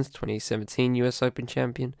Stephens, 2017 US Open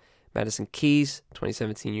champion, Madison Keys,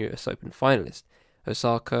 2017 US Open finalist,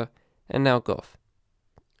 Osaka, and now Gauff.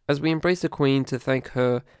 As we embrace the Queen to thank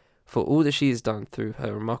her for all that she has done through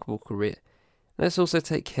her remarkable career, let's also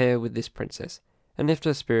take care with this princess and lift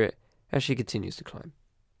her spirit as she continues to climb.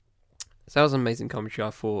 So that was an amazing commentary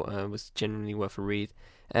I thought was genuinely worth a read.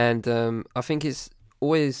 And I think it's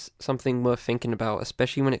always something worth thinking about,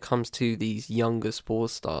 especially when it comes to these younger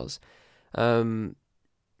sports stars. One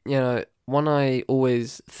I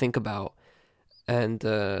always think about, and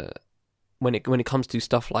when it comes to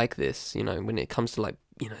stuff like this, when it comes to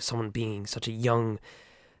someone being such a young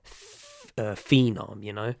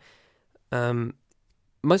phenom,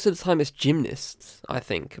 most of the time it's gymnasts I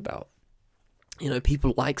think about.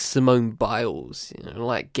 People like Simone Biles,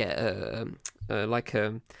 like Gabby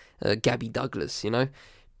Douglas,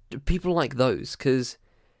 people like those, because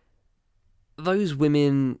those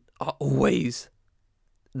women are always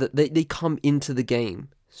that they come into the game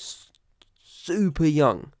super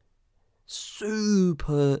young. It's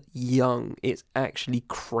actually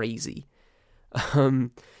crazy.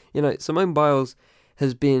 Simone Biles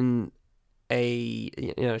has been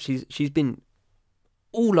she's been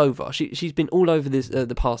all over. She's been all over this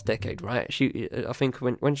the past decade, right? I think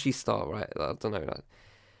when she started, right? I don't know,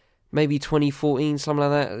 maybe 2014, something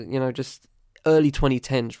like that. Just early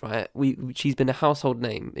 2010s, right? She's been a household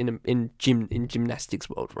name in gymnastics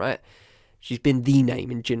world, right? She's been the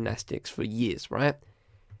name in gymnastics for years, right?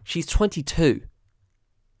 She's 22.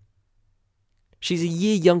 She's a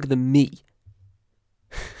year younger than me.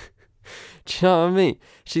 Do you know what I mean?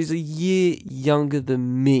 She's a year younger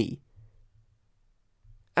than me.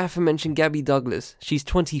 Aforementioned Gabby Douglas, she's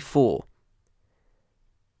 24.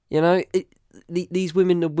 These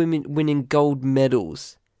women are winning gold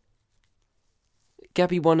medals.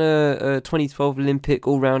 Gabby won a 2012 Olympic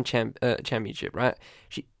all-round championship, right?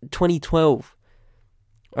 2012.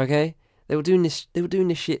 Okay? They were doing this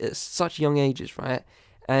shit at such young ages, right?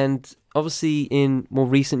 And obviously in more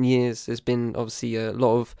recent years, there's been obviously a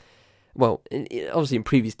lot of, well, obviously in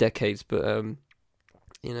previous decades, but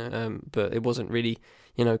but it wasn't really,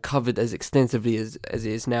 covered as extensively as it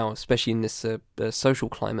is now, especially in this social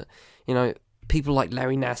climate. People like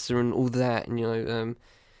Larry Nassar and all that, and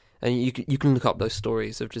and you can look up those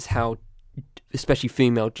stories of just how, especially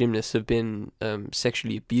female gymnasts, have been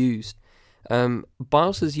sexually abused.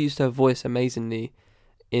 Biles has used her voice amazingly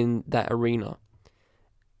in that arena,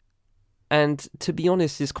 and to be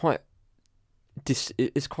honest, it's quite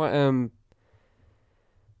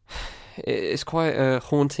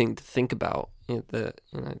haunting to think about.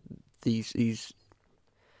 These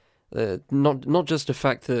not just the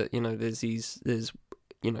fact that there's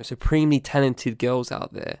supremely talented girls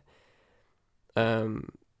out there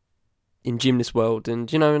in gymnast world,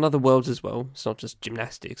 and in other worlds as well. It's not just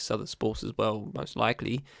gymnastics, other sports as well, most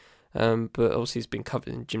likely. But obviously it's been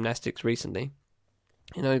covered in gymnastics recently.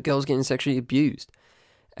 Girls getting sexually abused,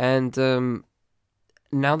 and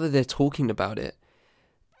now that they're talking about it,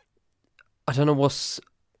 I don't know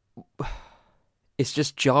it's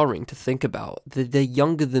just jarring to think about. They're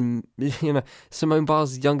younger than, Simone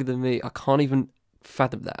Biles is younger than me. I can't even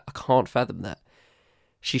fathom that. I can't fathom that.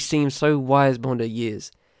 She seems so wise beyond her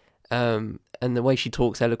years. And the way she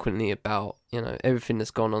talks eloquently about, everything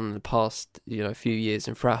that's gone on in the past, few years,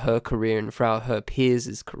 and throughout her career and throughout her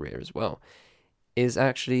peers' career as well, is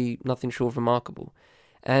actually nothing short of remarkable.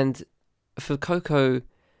 And for Coco,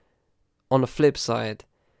 on the flip side,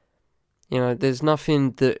 there's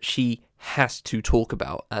nothing that she has to talk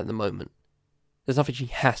about at the moment. There's nothing she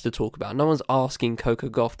has to talk about. No one's asking Coco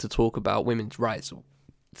Gauff to talk about women's rights, or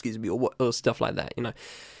stuff like that.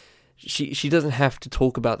 She doesn't have to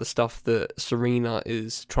talk about the stuff that Serena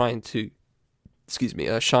is trying to,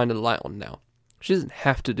 shine a light on now. She doesn't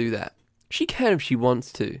have to do that. She can if she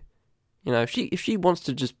wants to. If she wants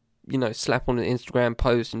to just, slap on an Instagram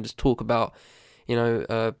post and just talk about,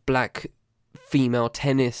 black female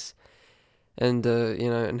tennis, and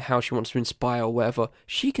and how she wants to inspire or whatever,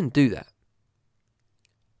 she can do that.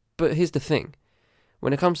 But here's the thing: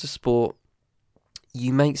 when it comes to sport,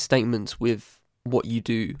 you make statements with what you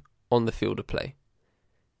do on the field of play.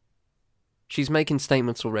 She's making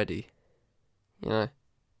statements already.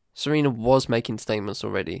 Serena was making statements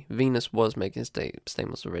already. Venus was making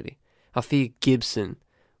statements already. Althea Gibson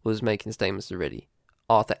was making statements already.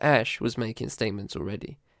 Arthur Ashe was making statements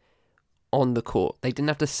already. On the court, they didn't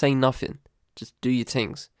have to say nothing. Just do your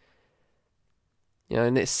things.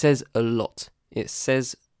 And it says a lot. It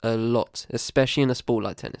says a lot, especially in a sport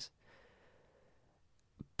like tennis.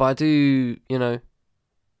 But I do,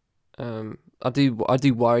 I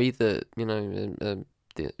do worry that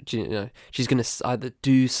she's gonna either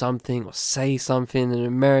do something or say something, and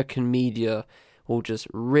American media will just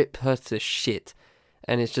rip her to shit,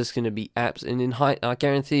 and it's just gonna be apps. And I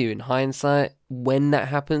guarantee you, in hindsight, when that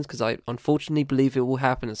happens, because I unfortunately believe it will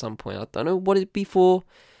happen at some point. I don't know what it'd be for.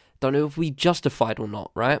 Don't know if we justified or not,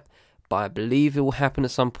 right? But I believe it will happen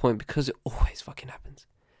at some point, because it always fucking happens.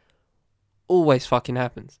 Always fucking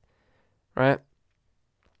happens, right?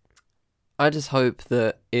 I just hope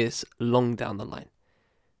that it's long down the line,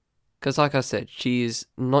 because like I said, she's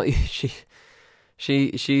not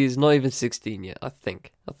she's not even 16 yet. I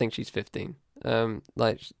think she's 15.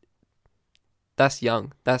 That's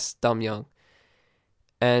young. That's dumb young.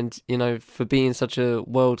 And for being such a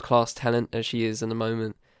world-class talent as she is in the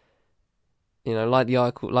moment, like the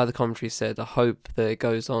article, like the commentary said, I hope that it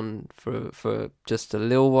goes on for just a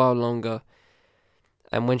little while longer.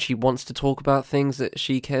 And when she wants to talk about things that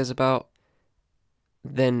she cares about,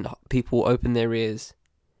 then people open their ears,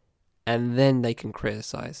 and then they can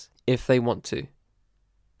criticize if they want to,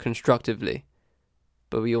 constructively.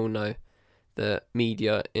 But we all know that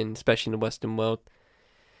media, especially in the Western world,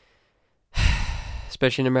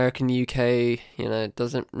 especially in America and the UK,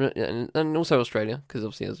 doesn't, and also Australia, because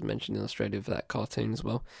obviously, as I mentioned, in Australia for that cartoon as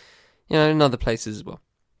well, in other places as well,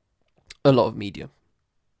 a lot of media.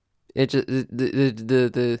 It just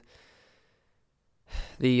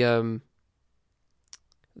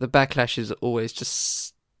the backlash is always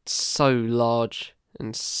just so large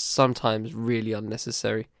and sometimes really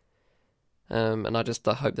unnecessary. And I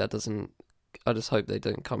hope that doesn't. I just hope they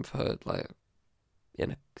don't come for her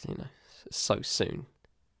so soon.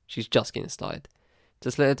 She's just getting started.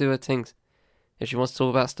 Just let her do her things. If she wants to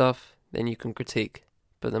talk about stuff, then you can critique.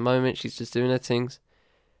 But at the moment, she's just doing her things.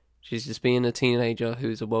 She's just being a teenager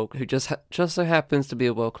who just so happens to be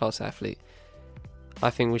a world-class athlete.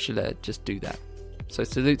 I think we should let her just do that. So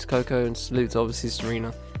salute to Coco, and salute to obviously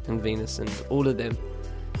Serena and Venus and all of them.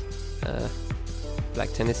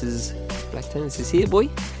 Black tennis is here, boy.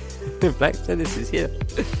 Black tennis is here.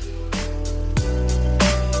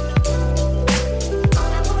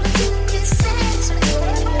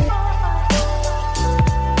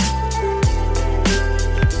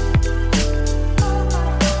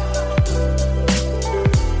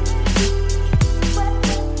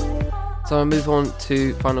 So I move on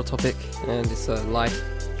to final topic, and it's life.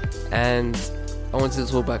 And I wanted to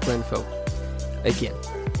talk about Grenfell again.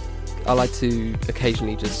 I like to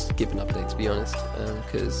occasionally just give an update, to be honest,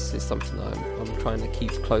 because it's something that I'm trying to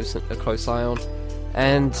keep a close eye on,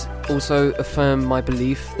 and also affirm my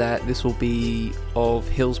belief that this will be of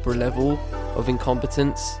Hillsborough level of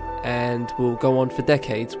incompetence and will go on for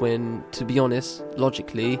decades. When, to be honest,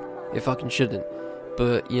 logically, it fucking shouldn't.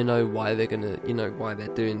 But you know why they're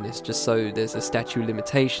doing this, just so there's a statute of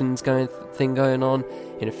limitations going on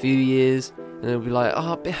in a few years, and it'll be like,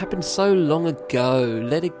 oh, it happened so long ago,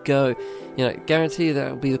 let it go. You know, guarantee that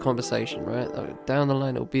will be the conversation, right? Down the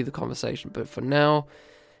line it'll be the conversation, but for now,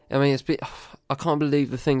 I mean, I can't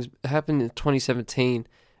believe the things happened in 2017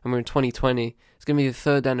 and we're in 2020. It's going to be the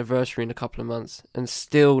 3rd anniversary in a couple of months and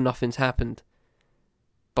still nothing's happened.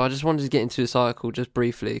 But I just wanted to get into this article just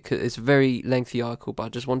briefly, because it's a very lengthy article, but I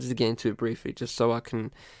just wanted to get into it briefly, just so I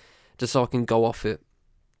can go off it.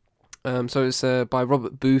 So it's by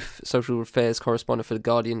Robert Booth, social affairs correspondent for The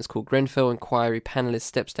Guardian. It's called Grenfell Inquiry Panelist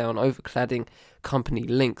Steps Down Over Cladding Company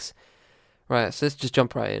Links. Right, so let's just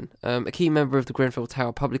jump right in. A key member of the Grenfell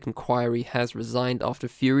Tower Public Inquiry has resigned after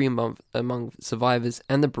fury among survivors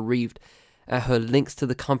and the bereaved at her links to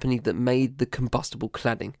the company that made the combustible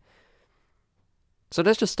cladding. So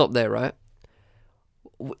let's just stop there, right?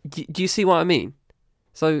 Do you see what I mean?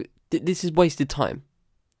 So this is wasted time.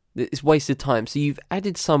 It's wasted time. So you've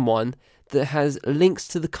added someone that has links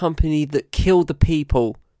to the company that killed the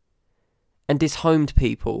people and dishomed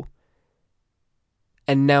people,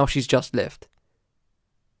 and now she's just left.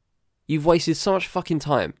 You've wasted so much fucking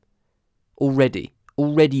time already.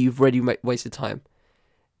 You've wasted time.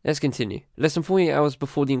 Let's continue. Less than 48 hours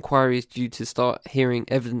before the inquiry is due to start hearing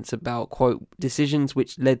evidence about, quote, decisions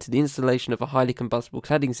which led to the installation of a highly combustible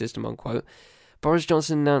cladding system, unquote, Boris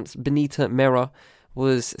Johnson announced Benita Mera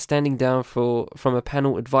was standing down from a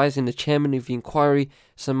panel advising the chairman of the inquiry,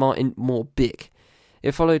 Sir Martin Moore-Bick.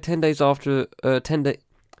 It followed 10 days after 10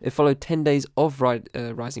 days of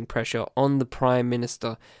rising pressure on the Prime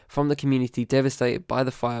Minister from the community devastated by the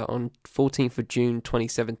fire on 14th of June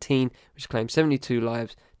 2017, which claimed 72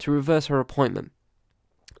 lives, to reverse her appointment.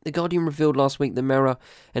 The Guardian revealed last week that Mera,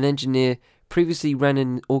 an engineer, previously ran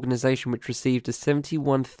an organisation which received a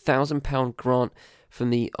 £71,000 grant from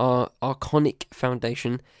the Arconic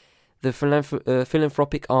Foundation, the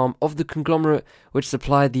philanthropic arm of the conglomerate which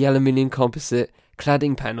supplied the aluminium composite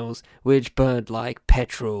cladding panels which burned like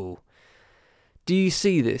petrol. Do you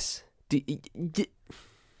see this?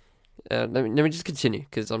 Let me just continue,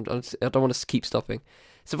 because I don't want to keep stopping.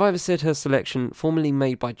 Survivors said her selection, formerly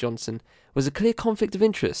made by Johnson, was a clear conflict of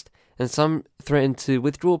interest, and some threatened to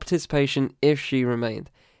withdraw participation if she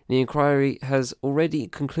remained. The inquiry has already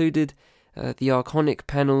concluded the Arconic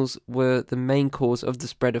panels were the main cause of the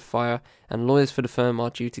spread of fire, and lawyers for the firm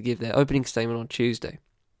are due to give their opening statement on Tuesday.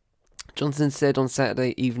 Johnson said on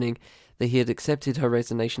Saturday evening that he had accepted her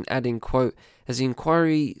resignation, adding, quote, as the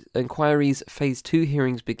inquiry's phase 2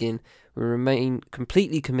 hearings begin, we remain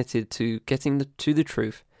completely committed to getting to the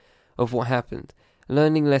truth of what happened,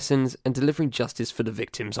 learning lessons and delivering justice for the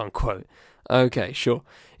victims, unquote. Okay, sure.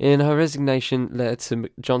 In her resignation letter to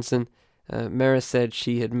Johnson, Mera said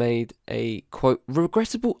she had made a, quote,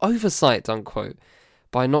 regrettable oversight, unquote,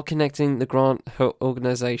 by not connecting the grant her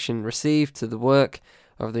organisation received to the work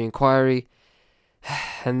of the inquiry,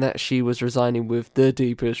 and that she was resigning with the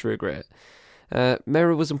deepest regret.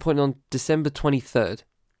 Mera was appointed on December 23rd,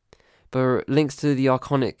 but links to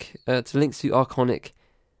Arconic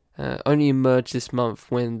only emerged this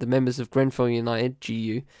month when the members of Grenfell United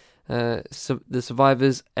 (GU), the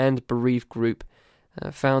survivors and bereaved group,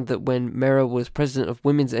 found that when Mera was president of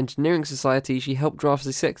Women's Engineering Society, she helped draft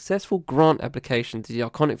a successful grant application to the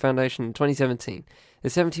Arconic Foundation in 2017. The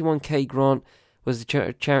 71k grant was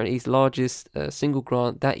the charity's largest single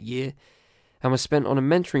grant that year, and was spent on a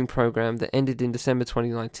mentoring program that ended in December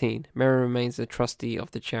 2019. Mera remains a trustee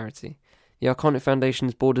of the charity. The Arconic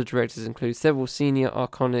Foundation's board of directors includes several senior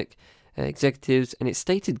Arconic executives, and its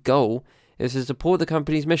stated goal is to support the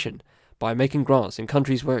company's mission by making grants in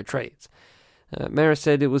countries where it trades. Mera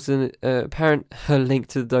said it was apparent her link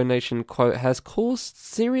to the donation, quote, has caused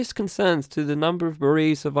serious concerns to the number of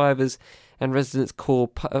bereaved survivors and residents core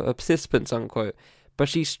participants, unquote, but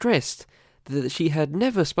she stressed that she had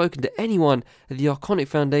never spoken to anyone at the Arconic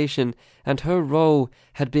Foundation, and her role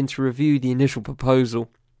had been to review the initial proposal.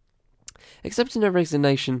 Accepting her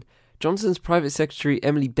resignation, Johnson's private secretary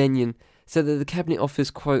Emily Benyon said that the Cabinet Office,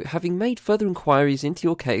 quote, having made further inquiries into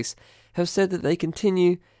your case, have said that they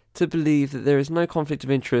continue to believe that there is no conflict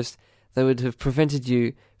of interest that would have prevented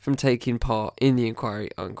you from taking part in the inquiry,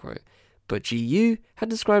 unquote. But GU had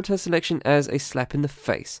described her selection as a slap in the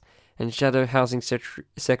face, and Shadow Housing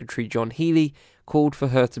Secretary John Healey called for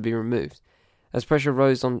her to be removed. As pressure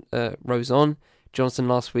rose on Johnson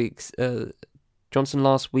last week, the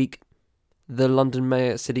London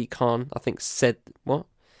Mayor Sadiq Khan, I think, said what?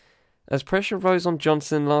 As pressure rose on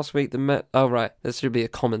Johnson last week, there should be a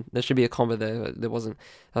comma there. There wasn't.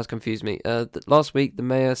 That confused me. Last week, the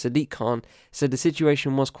Mayor Sadiq Khan said the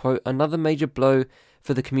situation was, quote, another major blow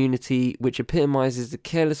for the community, which epitomises the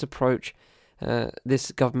careless approach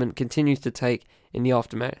this government continues to take in the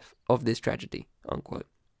aftermath of this tragedy, unquote.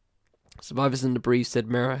 Survivors in the brief said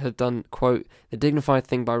Mehra had done, quote, the dignified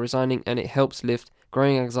thing by resigning, and it helps lift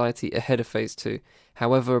growing anxiety ahead of phase 2.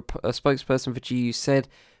 However, a spokesperson for GU said,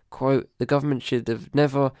 quote, the government should have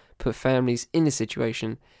never put families in this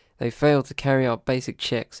situation. They failed to carry out basic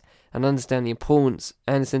checks and understand the importance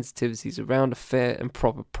and sensitivities around a fair and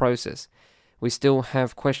proper process. We still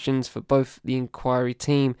have questions for both the inquiry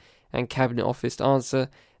team and Cabinet Office to answer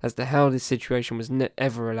as to how this situation was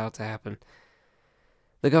ever allowed to happen.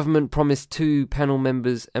 The government promised 2 panel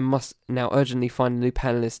members and must now urgently find a new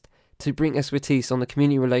panellist to bring expertise on the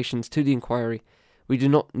community relations to the inquiry. We do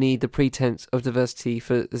not need the pretense of diversity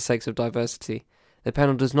for the sake of diversity. The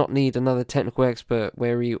panel does not need another technical expert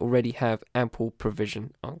where we already have ample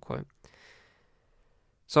provision, unquote.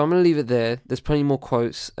 So I'm going to leave it there. There's plenty more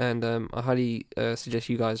quotes, and I highly suggest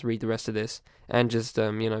you guys read the rest of this and just,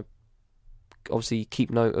 obviously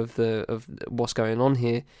keep note of what's going on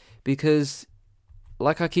here, because,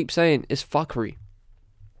 like I keep saying, it's fuckery.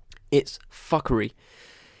 It's fuckery.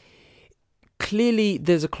 Clearly,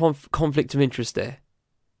 there's a conflict of interest there.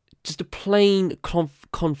 Just a plain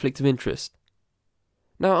conflict of interest.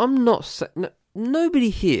 Now, I'm not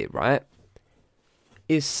nobody here, right,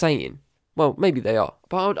 is saying, well, maybe they are,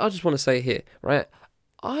 but I just want to say here, right,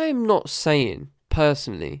 I'm not saying,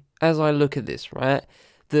 personally, as I look at this, right,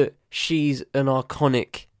 that she's an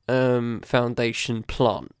Arconic Foundation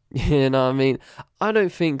plant. You know what I mean? I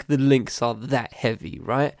don't think the links are that heavy,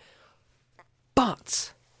 right?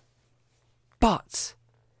 But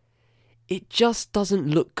it just doesn't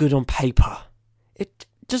look good on paper. It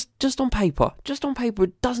just on paper,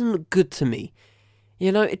 it doesn't look good to me.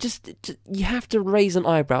 You know, you have to raise an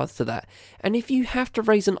eyebrow to that. And if you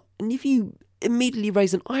immediately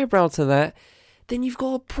raise an eyebrow to that, then you've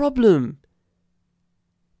got a problem.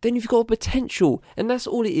 Then you've got a potential, and that's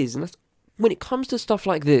all it is. And that's, when it comes to stuff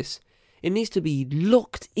like this, it needs to be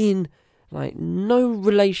locked in, like no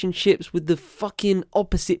relationships with the fucking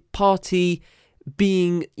opposite party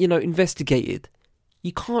being, investigated.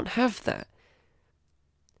 You can't have that.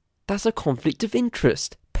 That's a conflict of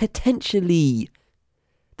interest, potentially.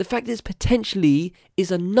 The fact that it's potentially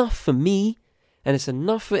is enough for me, and it's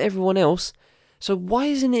enough for everyone else. So why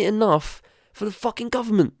isn't it enough for the fucking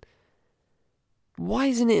government? Why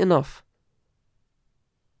isn't it enough?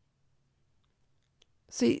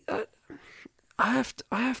 See, I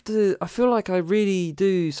feel like I really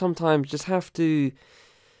do sometimes just have to,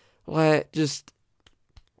 just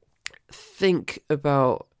think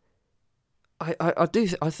about, I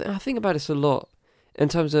think about this a lot in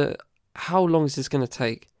terms of how long is this going to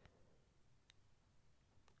take?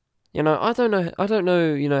 I don't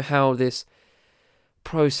know, how this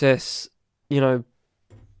process,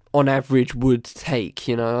 on average would take,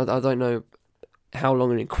 I don't know how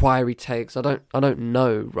long an inquiry takes. I don't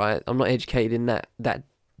know, right? I'm not educated in that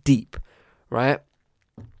deep, right?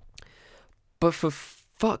 But for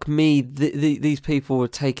fuck me, these people are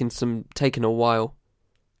taking a while.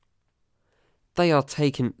 They are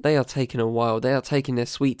taking a while. They are taking their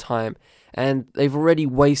sweet time, and they've already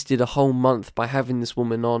wasted a whole month by having this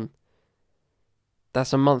woman on.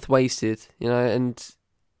 That's a month wasted, and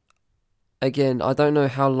again, I don't know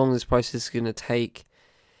how long this process is going to take,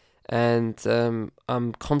 and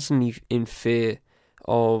I'm constantly in fear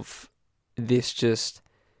of this just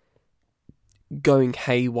going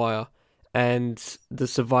haywire, and the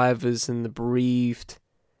survivors and the bereaved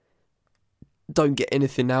don't get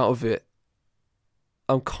anything out of it.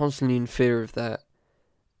 I'm constantly in fear of that.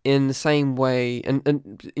 In the same way,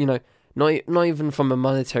 and not even from a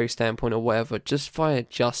monetary standpoint or whatever, just via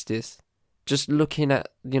justice, just looking at,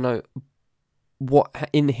 what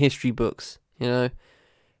in the history books,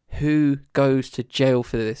 who goes to jail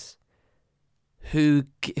for this? who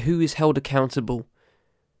is held accountable.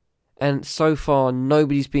 And so far,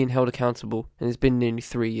 nobody's been held accountable, and it's been nearly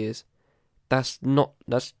 3 years. That is not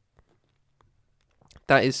enough.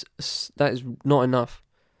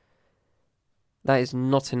 That is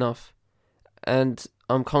not enough. And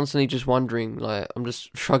I'm constantly just wondering, like, I'm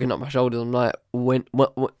just shrugging up my shoulders. I'm like,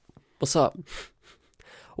 what's up?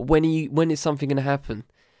 When is something going to happen?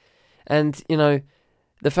 And,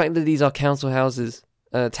 the fact that these are council houses,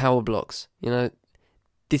 tower blocks,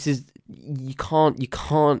 this is, you can't,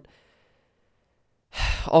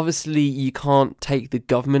 obviously you can't take the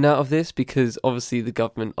government out of this, because obviously the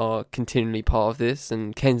government are continually part of this,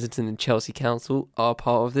 and Kensington and Chelsea Council are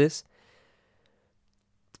part of this.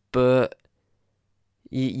 But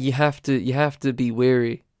you have to be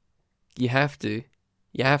wary. You have to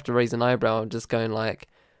raise an eyebrow and just going like,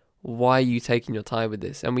 why are you taking your time with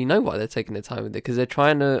this? And we know why they're taking their time with it, because they're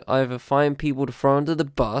trying to either find people to throw under the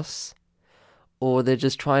bus, or they're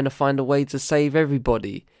just trying to find a way to save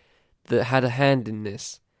everybody that had a hand in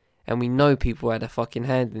this. And we know people had a fucking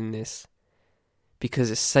hand in this,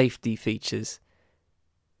 because it's safety features.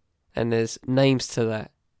 And there's names to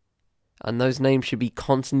that. And those names should be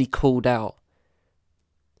constantly called out,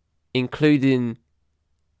 including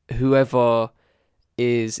whoever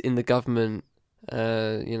is in the government,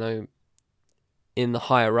 in the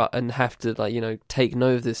higher up, and have to take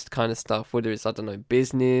note of this kind of stuff, whether it's,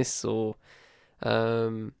 business or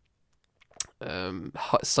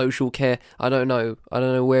social care. I don't know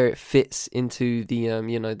where it fits into the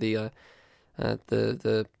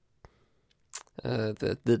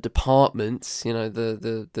the departments,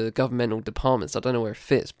 the governmental departments. I don't know where it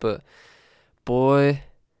fits, but boy,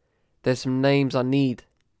 there's some names I need.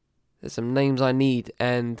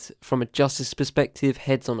 And from a justice perspective,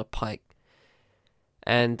 heads on a pike.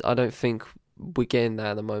 And I don't think we're getting that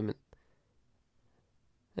at the moment.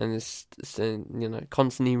 And it's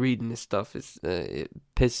constantly reading this stuff, it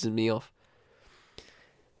pisses me off.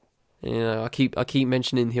 I keep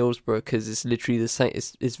mentioning Hillsborough because it's literally the same.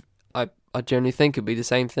 I generally think it'd be the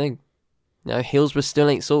same thing. Hillsborough still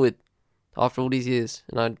ain't sorted after all these years,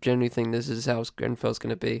 and I generally think this is how Grenfell's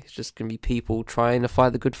going to be. It's just going to be people trying to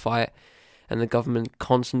fight the good fight, and the government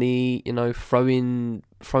constantly, throwing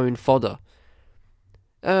fodder.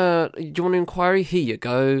 Do you want an inquiry? Here you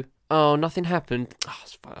go. Oh, nothing happened. Oh,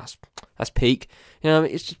 that's peak.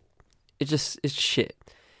 It's shit.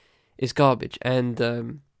 It's garbage,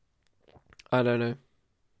 and I don't know.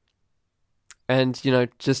 And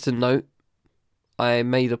just a note, I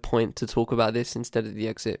made a point to talk about this instead of the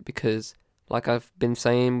exit, because, like I've been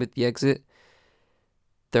saying with the exit,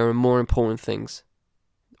 there are more important things,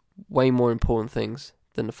 way more important things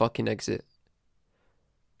than the fucking exit.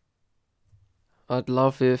 I'd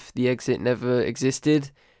love if the exit never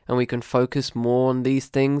existed, and we can focus more on these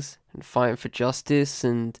things and fighting for justice,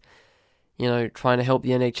 and trying to help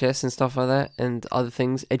the NHS and stuff like that, and other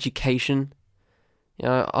things, education.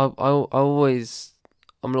 I'm gonna always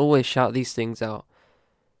shout these things out,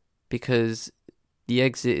 because the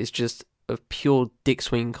exit is just a pure dick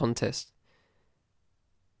swing contest.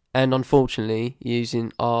 And unfortunately,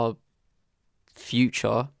 using our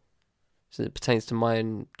future, so it pertains to my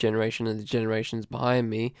generation and the generations behind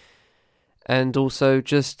me, and also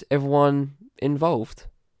just everyone involved,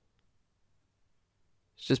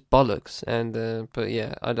 it's just bollocks. And but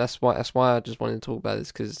yeah, that's why I just wanted to talk about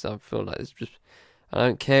this, because I feel like it's just, I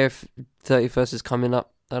don't care if 31st is coming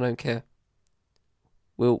up. I don't care.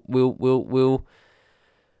 We'll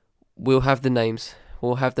have the names.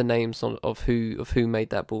 We'll have the names of who made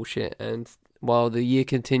that bullshit. And while the year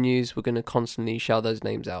continues, we're gonna constantly shout those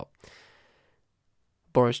names out.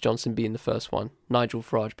 Boris Johnson being the first one, Nigel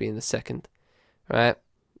Farage being the second. Right?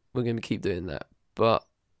 We're gonna keep doing that. But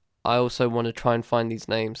I also want to try and find these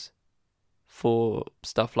names for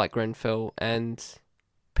stuff like Grenfell and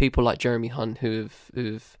people like Jeremy Hunt,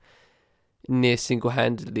 who've near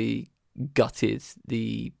single-handedly gutted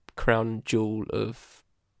the crown jewel of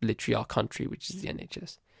literally our country, which is the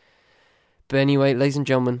NHS. But anyway, ladies and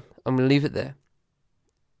gentlemen, I'm going to leave it there.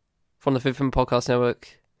 From the Fifth Film Podcast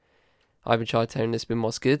Network, I've been Charlie Taylor, and this has been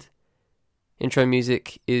What's Good. Intro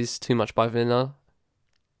music is Too Much by Vanilla.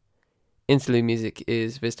 Interlude music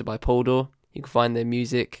is Vista by Poldor. You can find their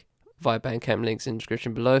music via Bandcamp, links in the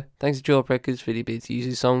description below. Thanks to Joe Records for the ability to use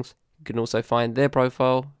these songs. You can also find their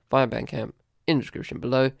profile via Bandcamp in the description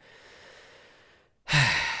below.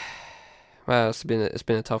 Wow, it's been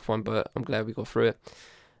a tough one, but I'm glad we got through it.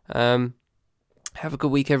 Have a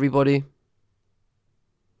good week, everybody.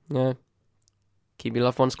 Yeah, keep your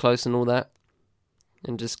loved ones close and all that,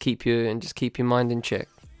 and just keep your mind in check.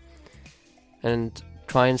 And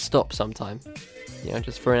try and stop sometime.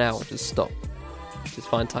 Just for an hour, just stop. just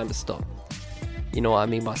find time to stop. You know what I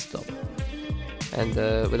mean by stop. And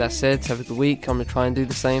with that said, have a good week. I'm going to try and do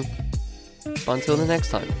the same. But until the next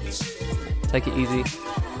time, take it easy.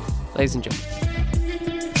 Ladies and gentlemen.